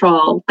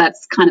supernatural.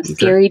 That's kind of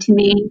scary to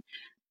me.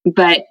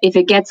 But if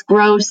it gets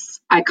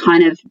gross, I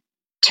kind of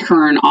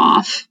turn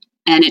off.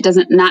 And it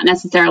doesn't, not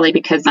necessarily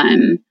because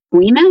I'm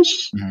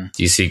squeamish. Mm-hmm.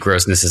 Do you see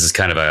grossness as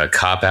kind of a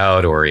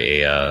cop-out or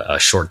a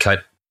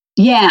shortcut?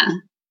 Yeah.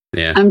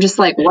 I'm just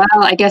like, well,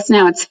 I guess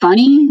now it's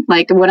funny.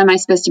 Like, what am I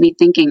supposed to be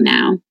thinking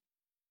now?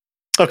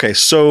 Okay,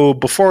 so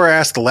before I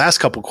ask the last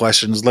couple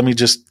questions, let me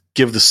just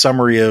give the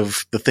summary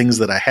of the things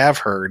that I have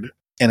heard.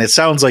 And it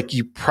sounds like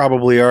you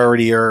probably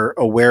already are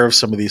aware of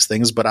some of these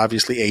things, but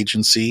obviously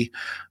agency,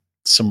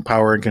 some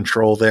power and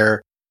control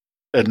there,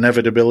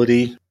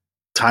 inevitability,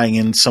 tying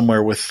in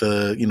somewhere with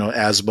the,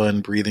 asthma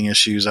and breathing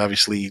issues,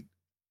 obviously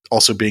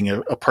also being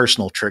a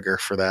personal trigger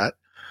for that.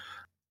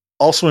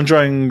 Also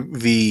enjoying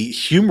the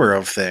humor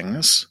of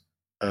things,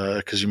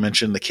 because you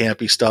mentioned the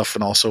campy stuff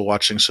and also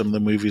watching some of the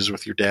movies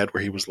with your dad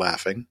where he was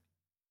laughing.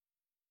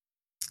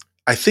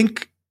 I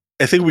think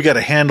we got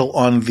a handle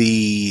on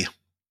the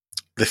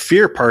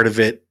fear part of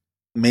it,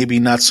 maybe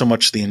not so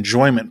much the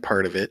enjoyment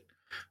part of it,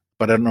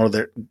 but I don't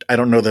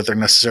know that there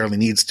necessarily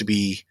needs to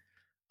be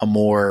a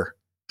more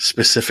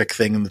specific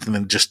thing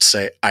than just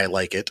say I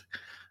like it.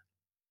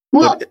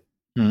 Well,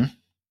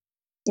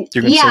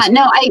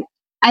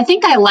 I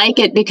think I like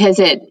it because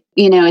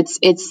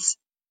it's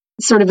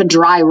sort of a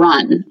dry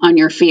run on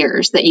your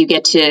fears that you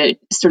get to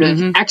sort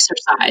of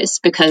exercise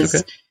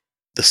because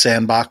the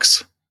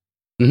sandbox.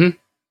 Mm-hmm.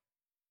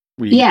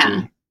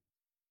 Yeah.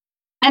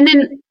 And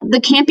then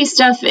the campy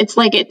stuff, it's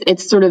like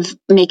it's sort of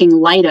making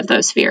light of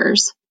those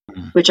fears,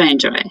 which I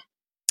enjoy.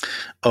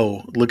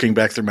 Oh, looking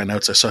back through my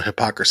notes, I saw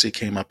hypocrisy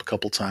came up a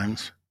couple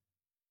times.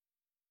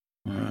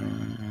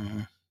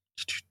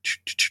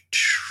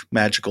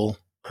 Magical.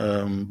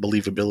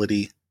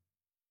 Believability,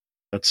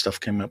 that stuff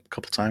came up a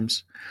couple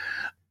times.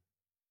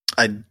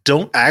 I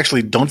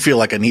actually don't feel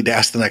like I need to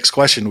ask the next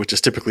question, which is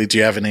typically, do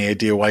you have any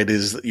idea why it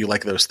is that you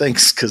like those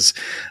things? Because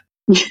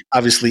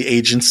obviously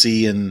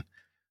agency and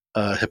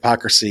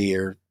hypocrisy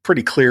are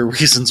pretty clear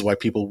reasons why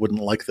people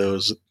wouldn't like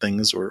those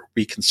things or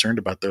be concerned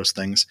about those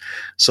things.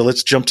 So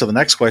let's jump to the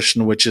next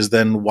question, which is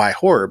then why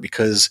horror?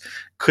 Because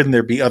couldn't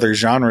there be other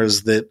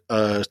genres that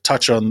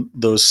touch on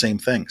those same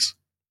things?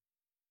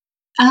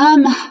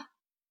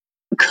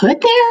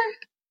 Could there?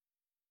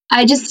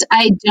 I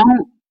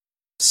don't.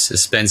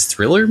 Suspense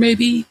thriller,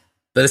 maybe?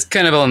 But it's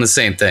kind of all in the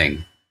same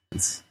thing.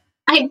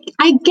 I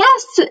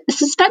guess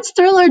suspense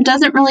thriller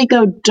doesn't really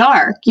go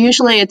dark.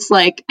 Usually it's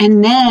like,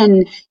 and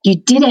then you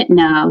didn't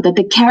know that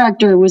the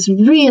character was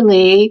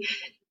really,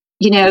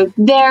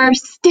 their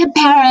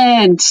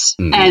step-parent.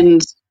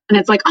 And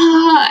it's like,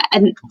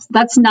 and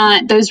that's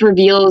not, those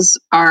reveals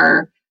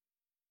are,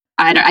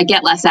 I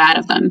get less out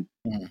of them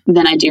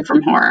than I do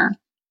from horror.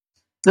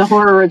 The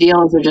horror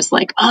reveals are just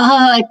like,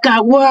 it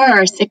got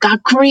worse. It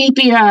got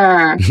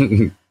creepier.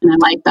 And I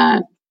like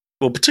that.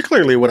 Well,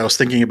 particularly what I was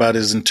thinking about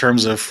is in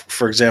terms of,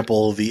 for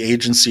example, the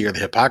agency or the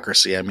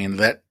hypocrisy. I mean,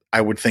 that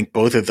I would think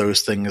both of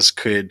those things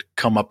could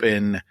come up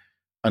in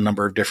a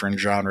number of different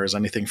genres,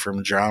 anything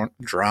from drama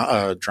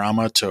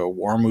to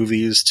war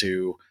movies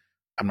to,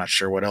 I'm not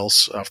sure what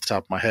else off the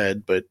top of my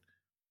head, but.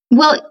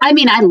 Well, I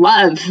mean, I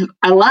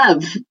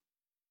love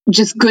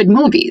just good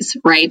movies,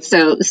 right?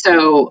 So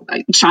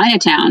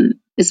Chinatown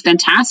is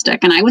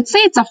fantastic. And I would say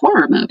it's a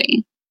horror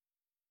movie.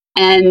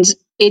 And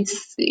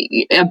it's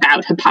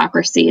about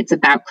hypocrisy. It's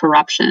about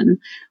corruption,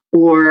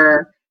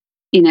 or,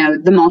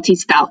 the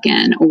Maltese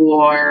Falcon,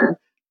 or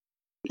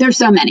there's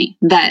so many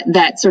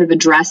that sort of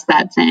address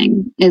that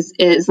thing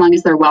as long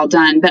as they're well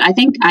done. But I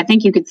think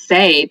you could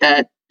say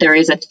that there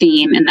is a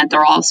theme and that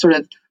they're all sort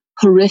of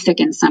horrific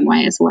in some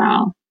way as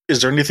well.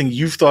 Is there anything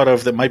you've thought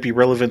of that might be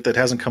relevant that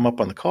hasn't come up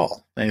on the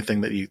call?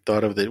 Anything that you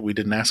thought of that we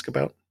didn't ask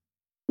about?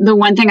 The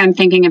one thing I'm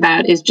thinking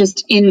about is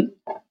just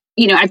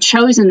I've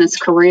chosen this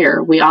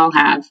career, we all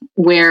have,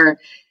 where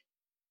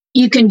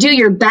you can do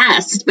your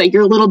best, but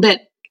you're a little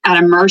bit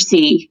at the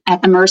mercy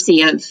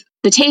of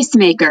the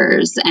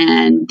tastemakers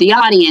and the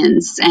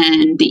audience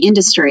and the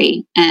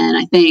industry. And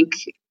I think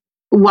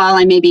while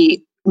I may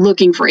be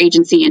looking for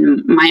agency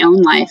in my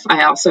own life,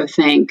 I also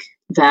think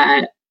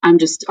that I'm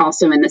just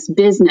also in this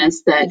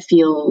business that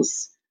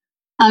feels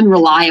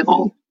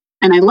unreliable.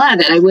 And I love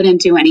it. I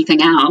wouldn't do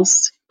anything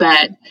else.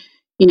 But,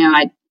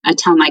 I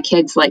tell my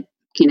kids, like,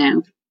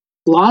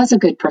 law is a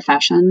good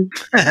profession.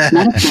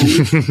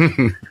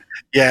 Medicine.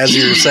 Yeah, as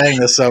you were saying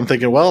this, I'm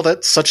thinking, well,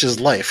 that's such is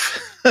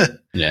life.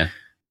 Yeah.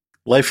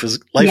 Life is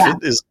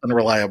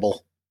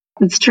unreliable.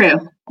 It's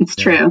true. It's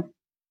true.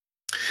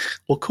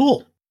 Well,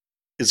 cool.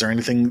 Is there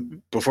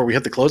anything, before we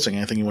hit the closing,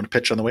 anything you want to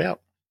pitch on the way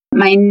out?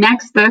 My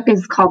next book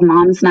is called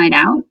Mom's Night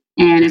Out,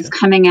 and it's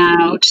coming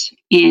out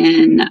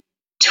in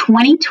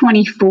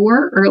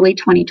 2024, early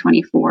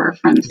 2024,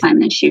 from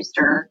Simon &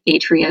 Schuster.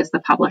 Audry is the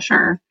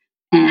publisher,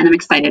 and I'm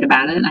excited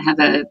about it. I have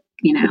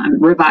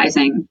I'm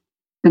revising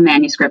the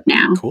manuscript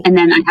now. Cool. And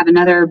then I have a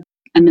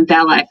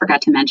novella I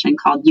forgot to mention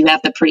called You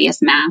Have the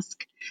Prettiest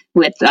Mask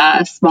with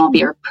Small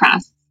Beer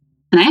Press.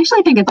 And I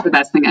actually think it's the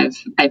best thing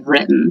I've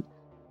written.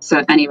 So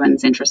if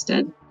anyone's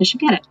interested, they should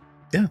get it.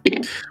 Yeah.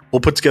 We'll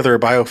put together a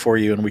bio for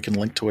you and we can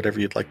link to whatever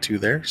you'd like to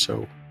there.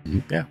 So,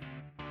 yeah.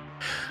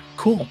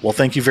 Cool. Well,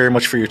 thank you very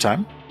much for your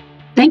time.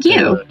 Thank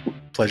you.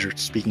 Pleasure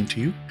speaking to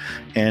you.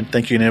 And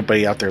thank you to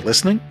anybody out there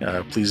listening.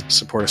 Please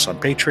support us on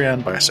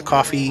Patreon, buy us a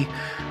coffee.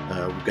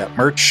 We've got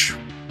merch.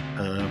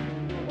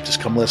 Just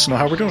come let us know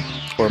how we're doing.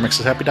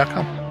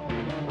 OrMixIsHappy.com.